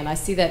way. And I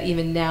see that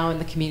even now in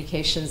the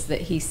communications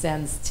that he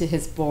sends to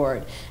his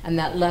board, and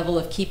that level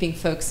of keeping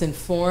folks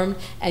informed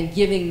and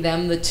giving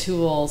them the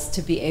tools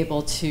to be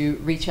able to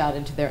reach out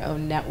into their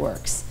own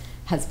networks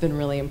has been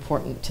really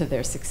important to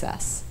their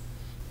success.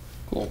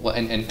 Cool. Well,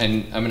 and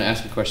I'm going to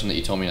ask a question that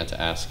you told me not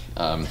to ask.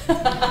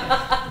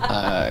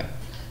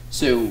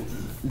 So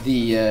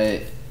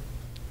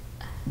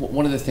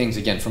one of the things,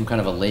 again, from kind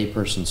of a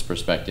layperson's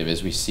perspective,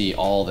 is we see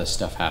all this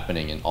stuff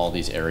happening in all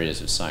these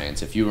areas of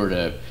science. If you were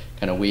to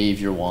kind of wave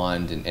your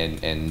wand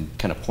and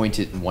kind of point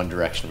it in one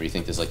direction where you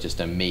think there's like just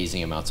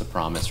amazing amounts of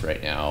promise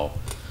right now,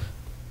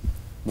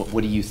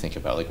 what do you think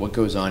about? Like, what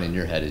goes on in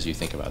your head as you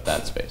think about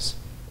that space?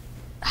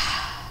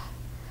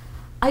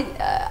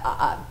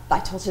 I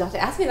told you not to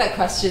ask me that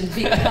question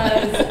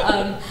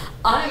because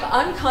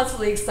I'm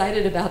constantly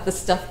excited about the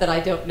stuff that I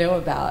don't know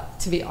about,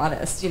 to be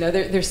honest.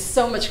 There's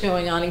so much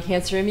going on in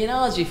cancer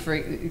immunology, for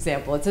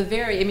example.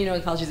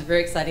 Immuno-oncology is a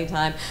very exciting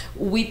time.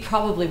 We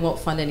probably won't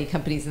fund any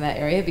companies in that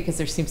area because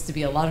there seems to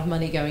be a lot of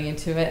money going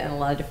into it and a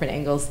lot of different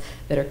angles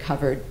that are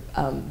covered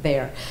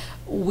there.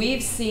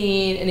 We've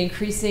seen an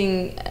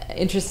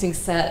interesting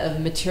set of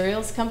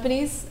materials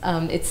companies.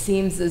 It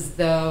seems as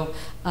though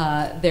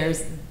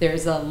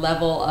there's a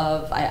level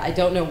of, I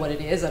don't know what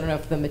it is. I don't know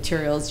if the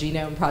materials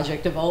genome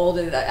project of old,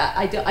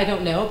 I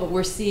don't know, but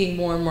we're seeing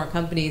more and more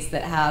companies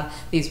that have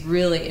these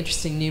really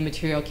interesting new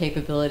material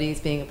capabilities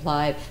being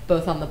applied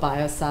both on the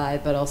bio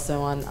side but also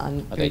on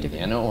Are they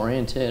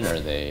nano-oriented? Are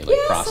they like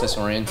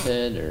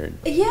process-oriented? Or?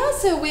 Yeah,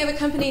 so we have a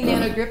company,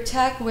 NanoGrip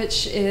Tech,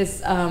 which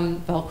is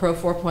Velcro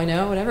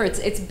 4.0, whatever.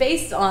 It's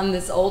based on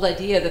this old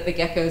idea that the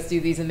geckos do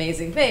these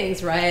amazing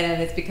things, right?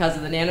 And it's because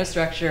of the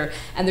nanostructure.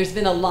 And there's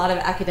been a lot of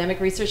academic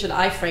research, and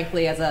I,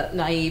 frankly, as a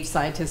naive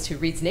scientist who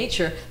reads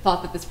Nature,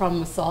 thought that this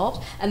problem was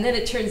solved. And then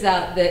it turns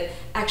out that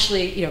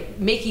actually,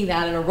 making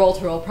that in a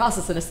roll-to-roll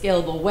process in a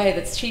scalable way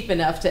that's cheap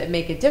enough to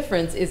make a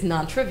difference is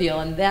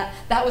non-trivial. And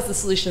that was the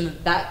solution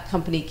that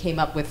company came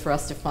up with for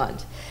us to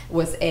fund,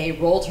 was a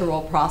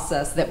roll-to-roll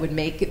process that would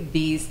make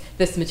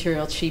this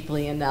material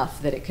cheaply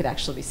enough that it could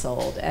actually be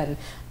sold. And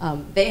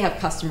they have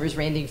customers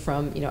ranging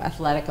from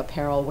athletic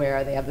apparel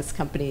wear. They have this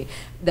company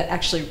that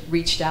actually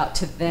reached out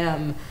to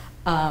them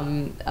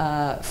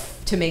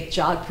to make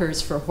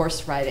jodhpurs for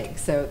horse riding,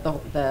 so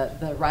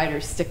the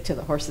riders stick to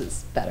the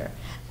horses better,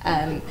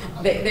 and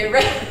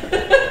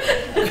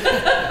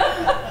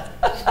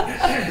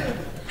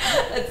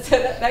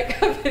So that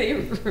company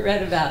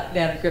read about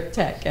NanoGrip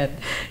Tech, and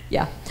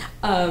yeah.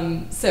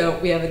 So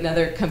we have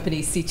another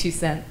company, C2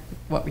 Cent.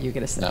 What were you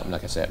going to say? No, I'm not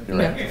going to say it. You're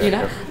No, right. you're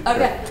not?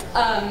 Okay.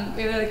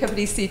 We have another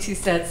company, C2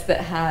 Sense, that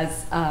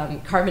has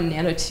carbon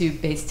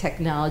nanotube-based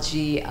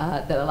technology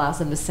that allows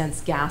them to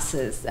sense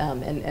gases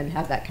and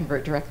have that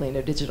convert directly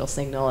into a digital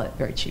signal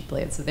very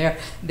cheaply. And so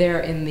they're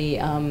in the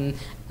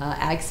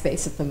ag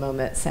space at the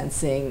moment,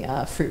 sensing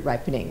fruit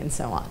ripening and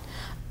so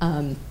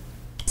on.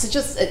 So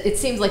it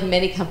seems like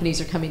many companies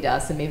are coming to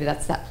us, and maybe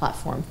that's that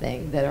platform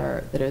thing that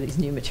are these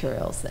new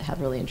materials that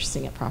have really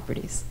interesting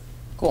properties.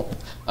 Cool.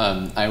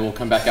 I will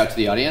come back out to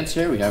the audience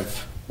here. We have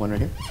one right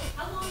here.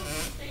 How long did you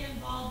stay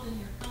involved in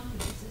your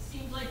companies? It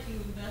seems like you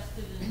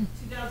invested in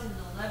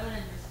 2011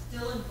 and you're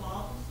still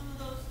involved in some of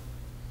those.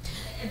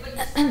 But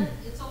you said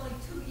it's only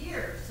 2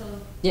 years, so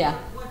Yeah.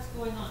 what's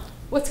going on?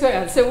 What's going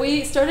on? So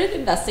we started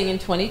investing in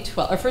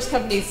 2012. Our first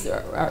companies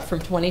are from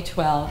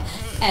 2012,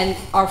 and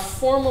our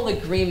formal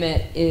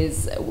agreement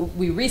is,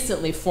 we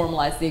recently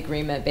formalized the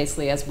agreement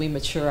basically as we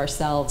mature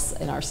ourselves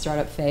in our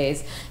startup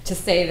phase to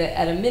say that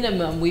at a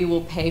minimum we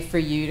will pay for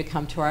you to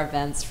come to our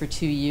events for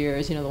 2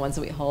 years, the ones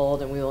that we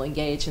hold, and we will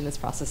engage in this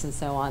process and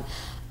so on.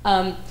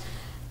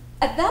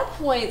 At that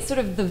point, sort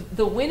of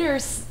the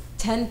winners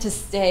tend to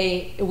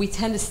stay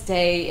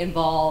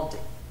involved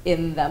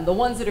in them, the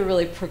ones that are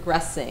really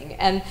progressing.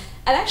 And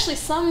actually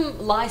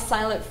some lie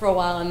silent for a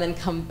while and then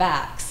come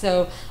back.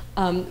 So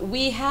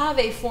we have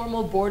a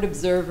formal board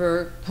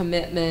observer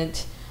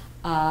commitment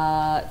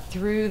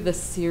through the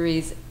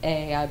Series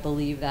A, I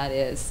believe that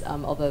is,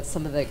 although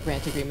some of the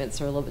grant agreements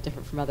are a little bit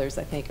different from others,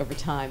 I think, over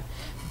time.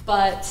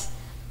 But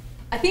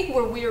I think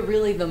where we are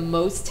really the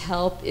most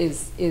help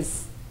is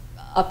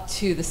up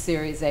to the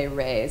Series A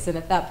raise, and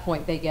at that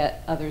point they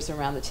get others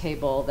around the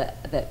table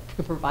that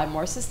can provide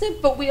more assistance.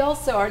 But we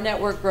also, our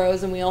network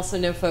grows, and we also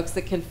know folks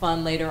that can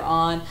fund later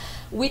on.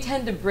 We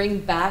tend to bring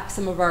back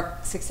some of our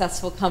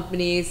successful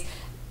companies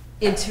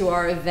into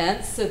our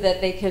events so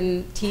that they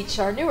can teach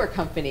our newer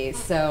companies.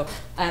 So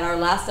at our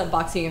last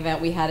unboxing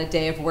event, we had a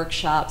day of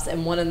workshops,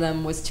 and one of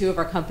them was 2 of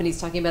our companies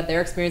talking about their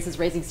experiences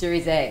raising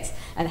Series A's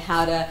and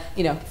how to,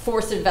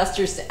 force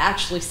investors to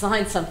actually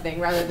sign something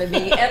rather than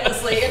being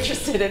endlessly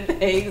interested in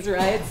things,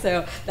 right?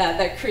 So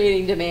that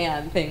creating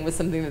demand thing was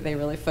something that they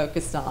really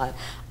focused on.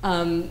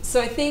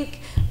 So I think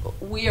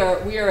we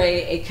are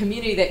a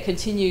community that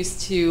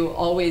continues to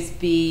always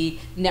be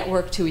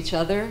networked to each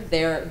other.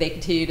 They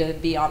continue to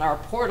be on our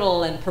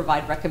portal and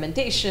provide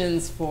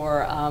recommendations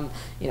for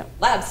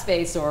lab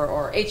space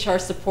or HR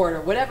support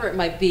or whatever it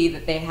might be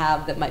that they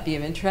have that might be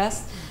of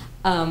interest.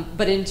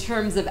 But in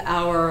terms of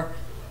our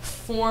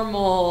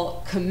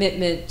formal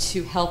commitment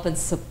to help and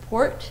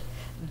support,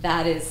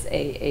 that is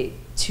a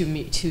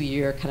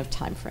 2-year kind of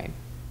time frame.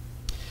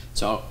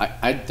 So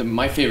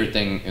my favorite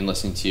thing in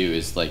listening to you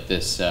is like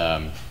this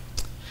kind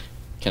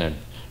of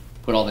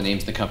put all the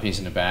names of the companies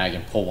in a bag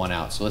and pull one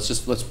out. So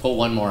let's pull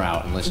one more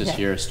out, and let's just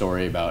hear a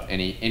story about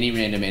any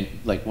random,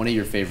 like one of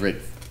your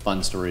favorite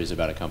fun stories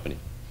about a company.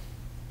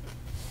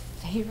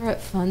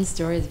 Favorite fun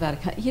stories about a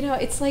company?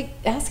 It's like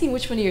asking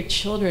which one of your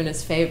children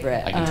is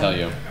favorite. I can tell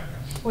you.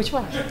 Which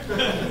one?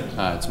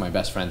 It's my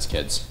best friend's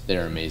kids.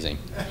 They're amazing.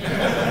 Oh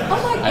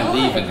my God. I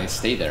leave and they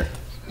stay there.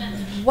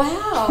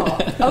 Wow.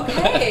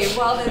 Okay.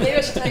 Well, then maybe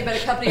I should tell you about a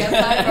company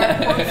outside of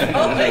our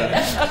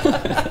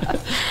portfolio.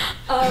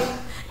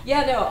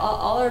 Yeah, no,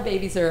 all our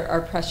babies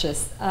are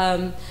precious.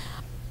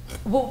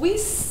 Well, we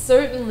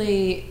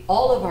certainly,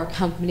 all of our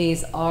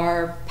companies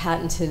are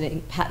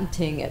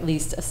patenting at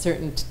least a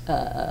certain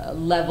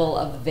level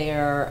of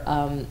their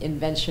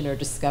invention or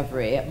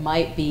discovery. It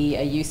might be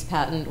a use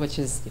patent, which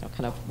is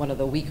kind of one of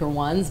the weaker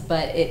ones,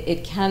 but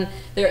it can.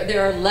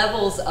 There are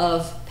levels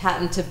of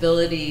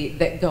patentability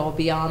that go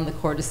beyond the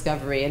core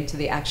discovery into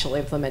the actual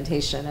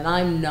implementation. And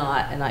I'm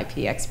not an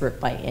IP expert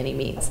by any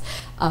means.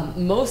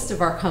 Most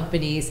of our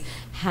companies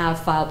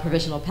have filed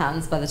provisional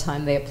patents by the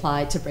time they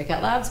apply to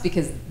Breakout Labs,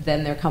 because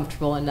then they're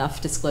comfortable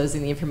enough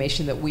disclosing the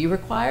information that we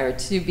require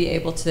to be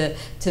able to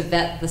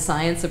vet the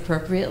science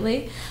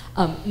appropriately.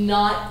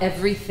 Not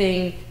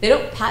everything, they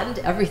don't patent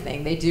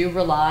everything. They do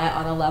rely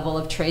on a level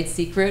of trade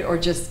secret or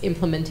just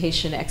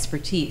implementation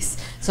expertise.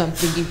 So I'm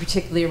thinking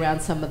particularly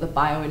around some of the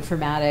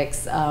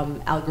bioinformatics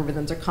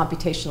algorithms or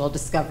computational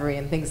discovery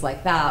and things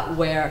like that,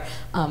 where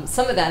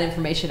some of that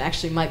information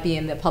actually might be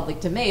in the public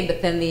domain,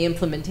 but then the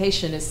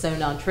implementation is so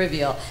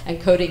non-trivial,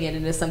 and coding it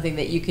into something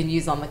that you can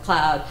use on the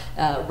cloud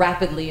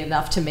rapidly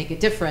enough to make a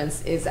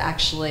difference is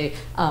actually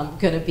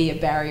going to be a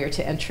barrier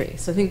to entry.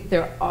 So I think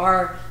there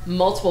are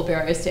multiple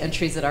barriers to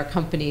entries that our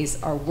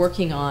companies are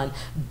working on,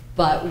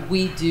 but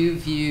we do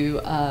view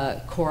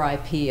core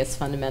IP as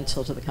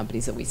fundamental to the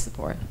companies that we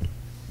support.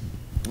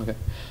 Okay.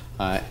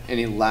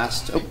 Any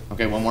last? Oh,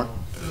 okay. One more.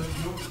 So you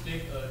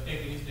take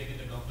any stake in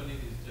the company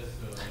is just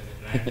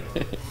like a grant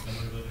or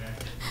convertible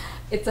grant?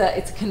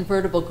 It's a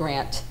convertible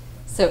grant.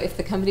 So if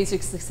the companies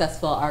are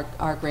successful,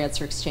 our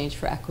grants are exchanged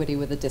for equity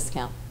with a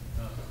discount.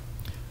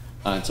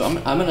 So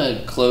I'm going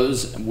to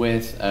close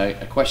with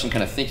a question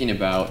kind of thinking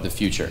about the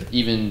future.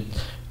 Even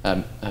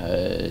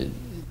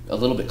a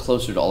little bit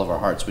closer to all of our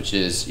hearts, which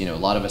is, a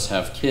lot of us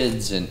have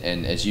kids,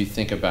 and as you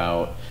think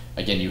about,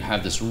 again, you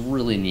have this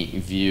really neat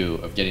view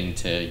of getting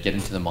to get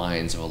into the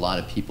minds of a lot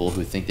of people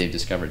who think they've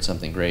discovered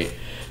something great.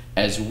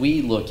 As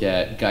we look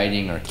at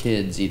guiding our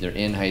kids either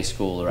in high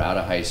school or out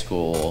of high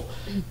school,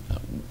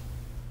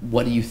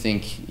 what do you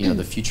think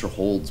the future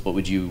holds? What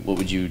would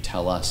you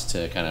tell us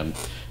to kind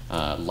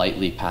of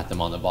lightly pat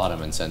them on the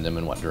bottom and send them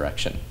in what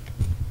direction?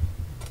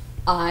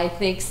 I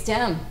think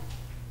STEM,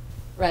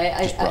 right?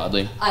 Just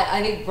broadly?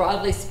 I think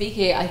broadly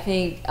speaking, I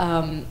think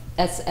I'm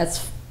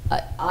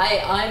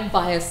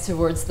biased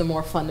towards the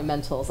more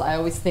fundamentals. I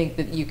always think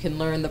that you can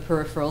learn the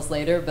peripherals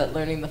later, but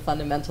learning the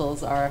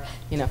fundamentals are,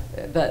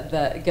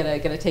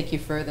 gonna take you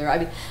further. I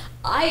mean,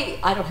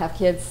 I don't have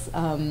kids.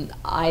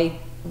 I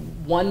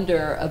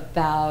wonder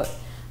about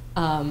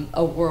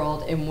a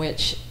world in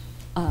which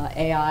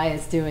AI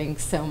is doing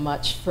so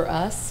much for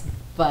us,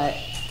 but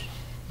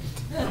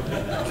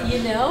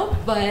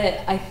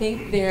but I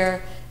think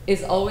there's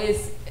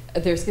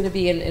going to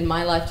be, in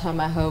my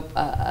lifetime, I hope,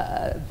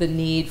 the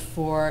need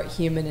for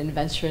human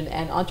invention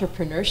and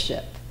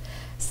entrepreneurship.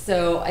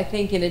 So I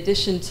think in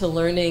addition to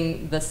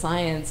learning the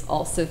science,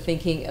 also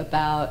thinking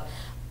about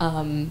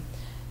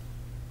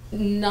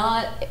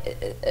not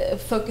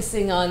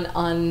focusing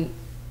on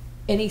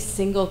any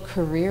single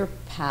career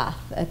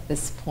path at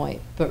this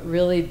point, but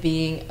really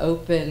being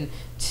open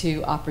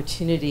to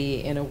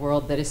opportunity in a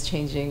world that is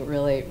changing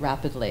really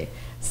rapidly.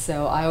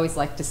 So I always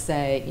like to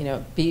say,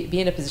 be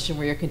in a position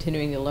where you're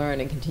continuing to learn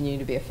and continuing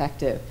to be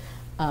effective,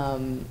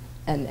 and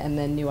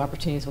then new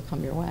opportunities will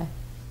come your way.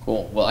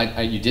 Cool.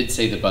 Well, you did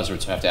say the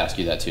buzzword, so I have to ask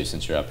you that too,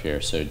 since you're up here.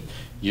 So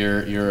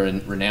you're a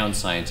renowned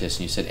scientist,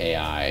 and you said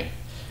AI.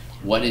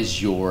 What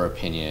is your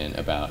opinion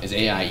about, is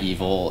AI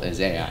evil? Is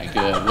AI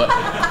good?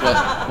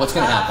 What's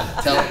going to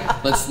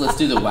happen? Let's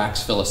do the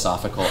wax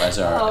philosophical as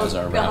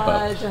our wrap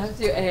up. Do I have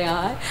to do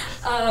AI?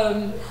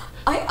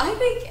 I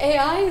think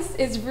AI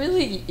is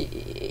really,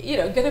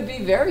 going to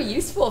be very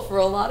useful for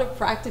a lot of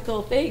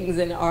practical things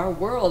in our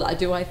world.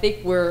 Do I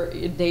think we're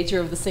in danger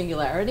of the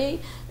singularity?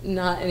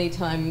 Not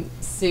anytime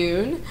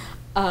soon.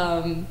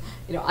 I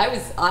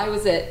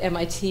was at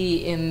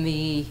MIT in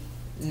the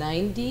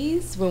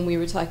 90s when we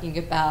were talking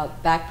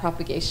about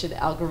backpropagation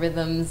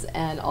algorithms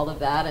and all of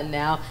that, and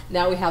now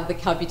we have the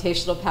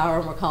computational power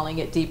and we're calling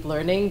it deep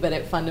learning, but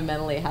it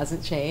fundamentally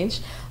hasn't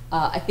changed.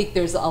 I think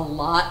there's a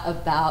lot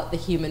about the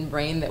human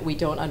brain that we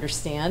don't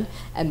understand,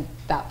 and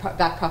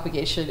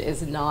backpropagation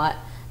is not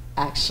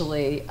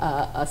actually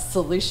a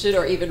solution,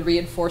 or even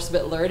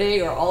reinforcement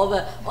learning, or all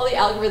the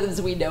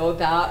algorithms we know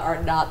about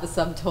are not the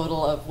sum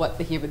total of what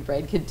the human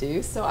brain can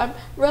do. So I'm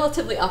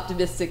relatively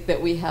optimistic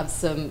that we have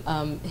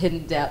some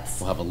hidden depths.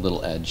 We'll have a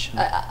little edge.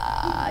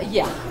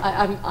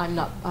 I'm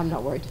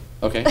not worried.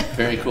 Okay,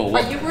 very cool.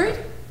 Are you worried?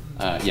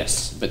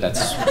 Yes, but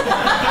that's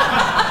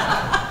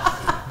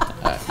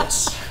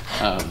yes.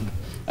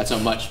 That's a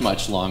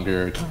much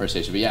longer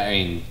conversation. But yeah, I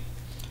mean,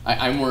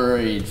 I'm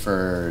worried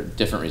for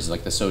different reasons,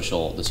 like the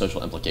social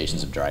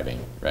implications of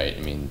driving, right?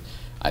 I mean,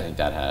 I think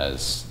that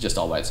has, just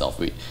all by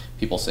itself,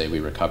 people say we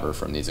recover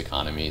from these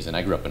economies, and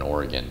I grew up in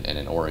Oregon, and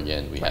in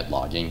Oregon we had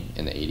logging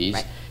in the 80s,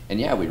 right. And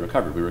yeah, we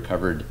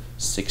recovered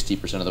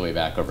 60% of the way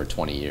back over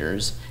 20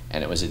 years,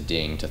 and it was a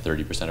ding to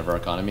 30% of our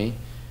economy.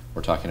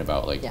 We're talking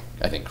about,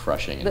 I think,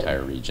 crushing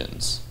entire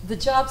regions. The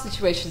job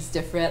situation is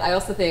different. I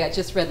also think, I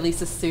just read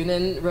Lisa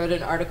Sunan wrote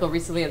an article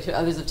recently, and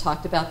others have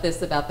talked about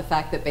this, about the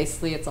fact that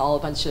basically it's all a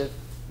bunch of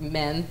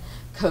men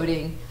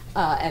coding,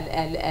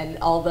 and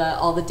all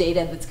the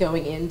data that's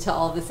going into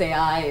all this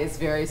AI is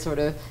very sort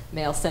of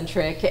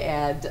male-centric,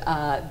 and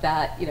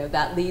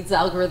that leads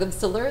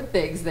algorithms to learn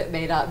things that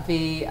may not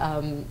be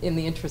in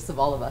the interests of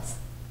all of us.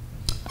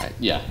 I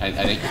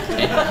think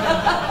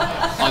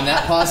on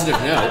that positive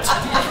note,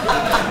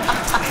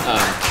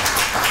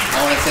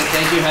 I want to say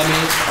thank you,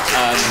 Hemai.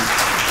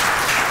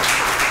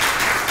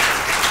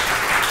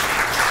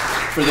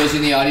 For those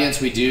in the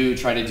audience, we do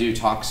try to do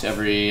talks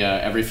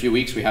every few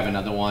weeks. We have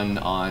another one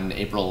on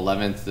April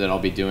 11th that I'll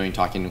be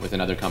talking with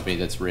another company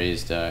that's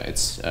raised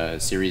its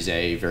Series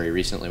A very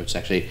recently, which is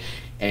actually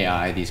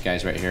AI, these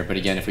guys right here. But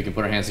again, if we can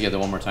put our hands together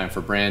one more time for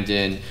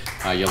Brandon,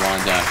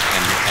 Yolanda, and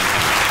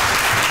Hemai.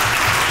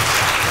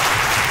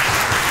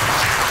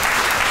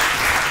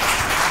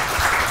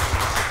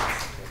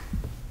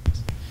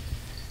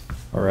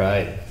 All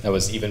right, that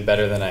was even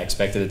better than I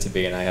expected it to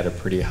be, and I had a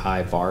pretty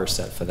high bar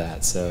set for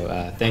that.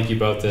 So thank you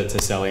both to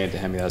Sally and to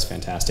Hemai. That was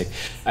fantastic.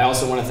 I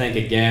also want to thank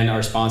again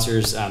our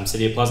sponsors,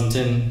 City of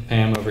Pleasanton,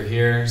 Pam over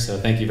here. So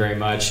thank you very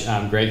much,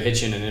 Greg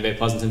Hitchen and Innovate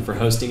Pleasanton for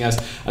hosting us.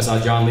 I saw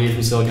John Lee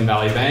from Silicon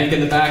Valley Bank in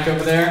the back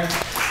over there.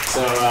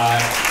 So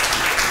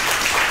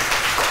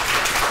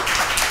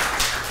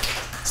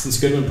since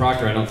Goodwin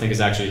Proctor I don't think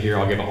is actually here,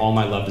 I'll give all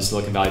my love to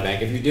Silicon Valley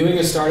Bank. If you're doing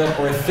a startup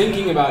or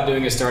thinking about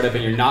doing a startup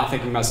and you're not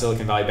thinking about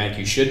Silicon Valley Bank,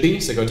 you should be,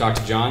 so go talk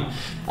to John.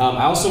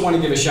 I also want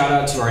to give a shout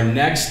out to our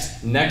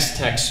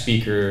NextTech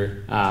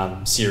speaker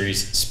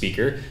series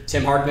speaker,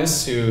 Tim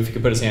Harkness, who, if you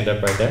could put his hand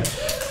up right there,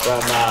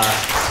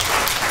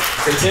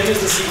 So Tim is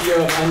the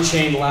CEO of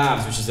Unchained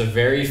Labs, which is a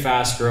very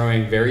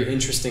fast-growing, very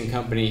interesting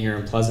company here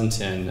in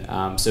Pleasanton.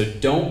 So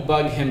don't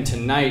bug him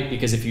tonight,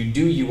 because if you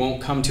do, you won't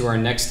come to our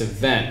next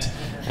event.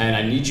 And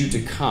I need you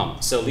to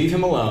come. So leave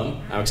him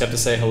alone, except to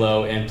say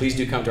hello, and please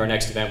do come to our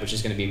next event, which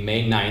is going to be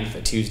May 9th,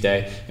 a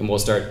Tuesday, and we'll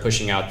start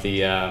pushing out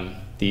the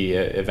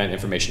event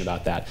information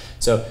about that.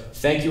 So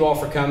thank you all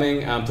for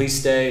coming. Please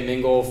stay,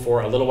 mingle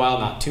for a little while,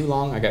 not too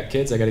long. I got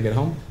kids, I got to get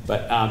home.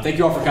 But thank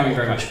you all for coming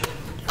very much.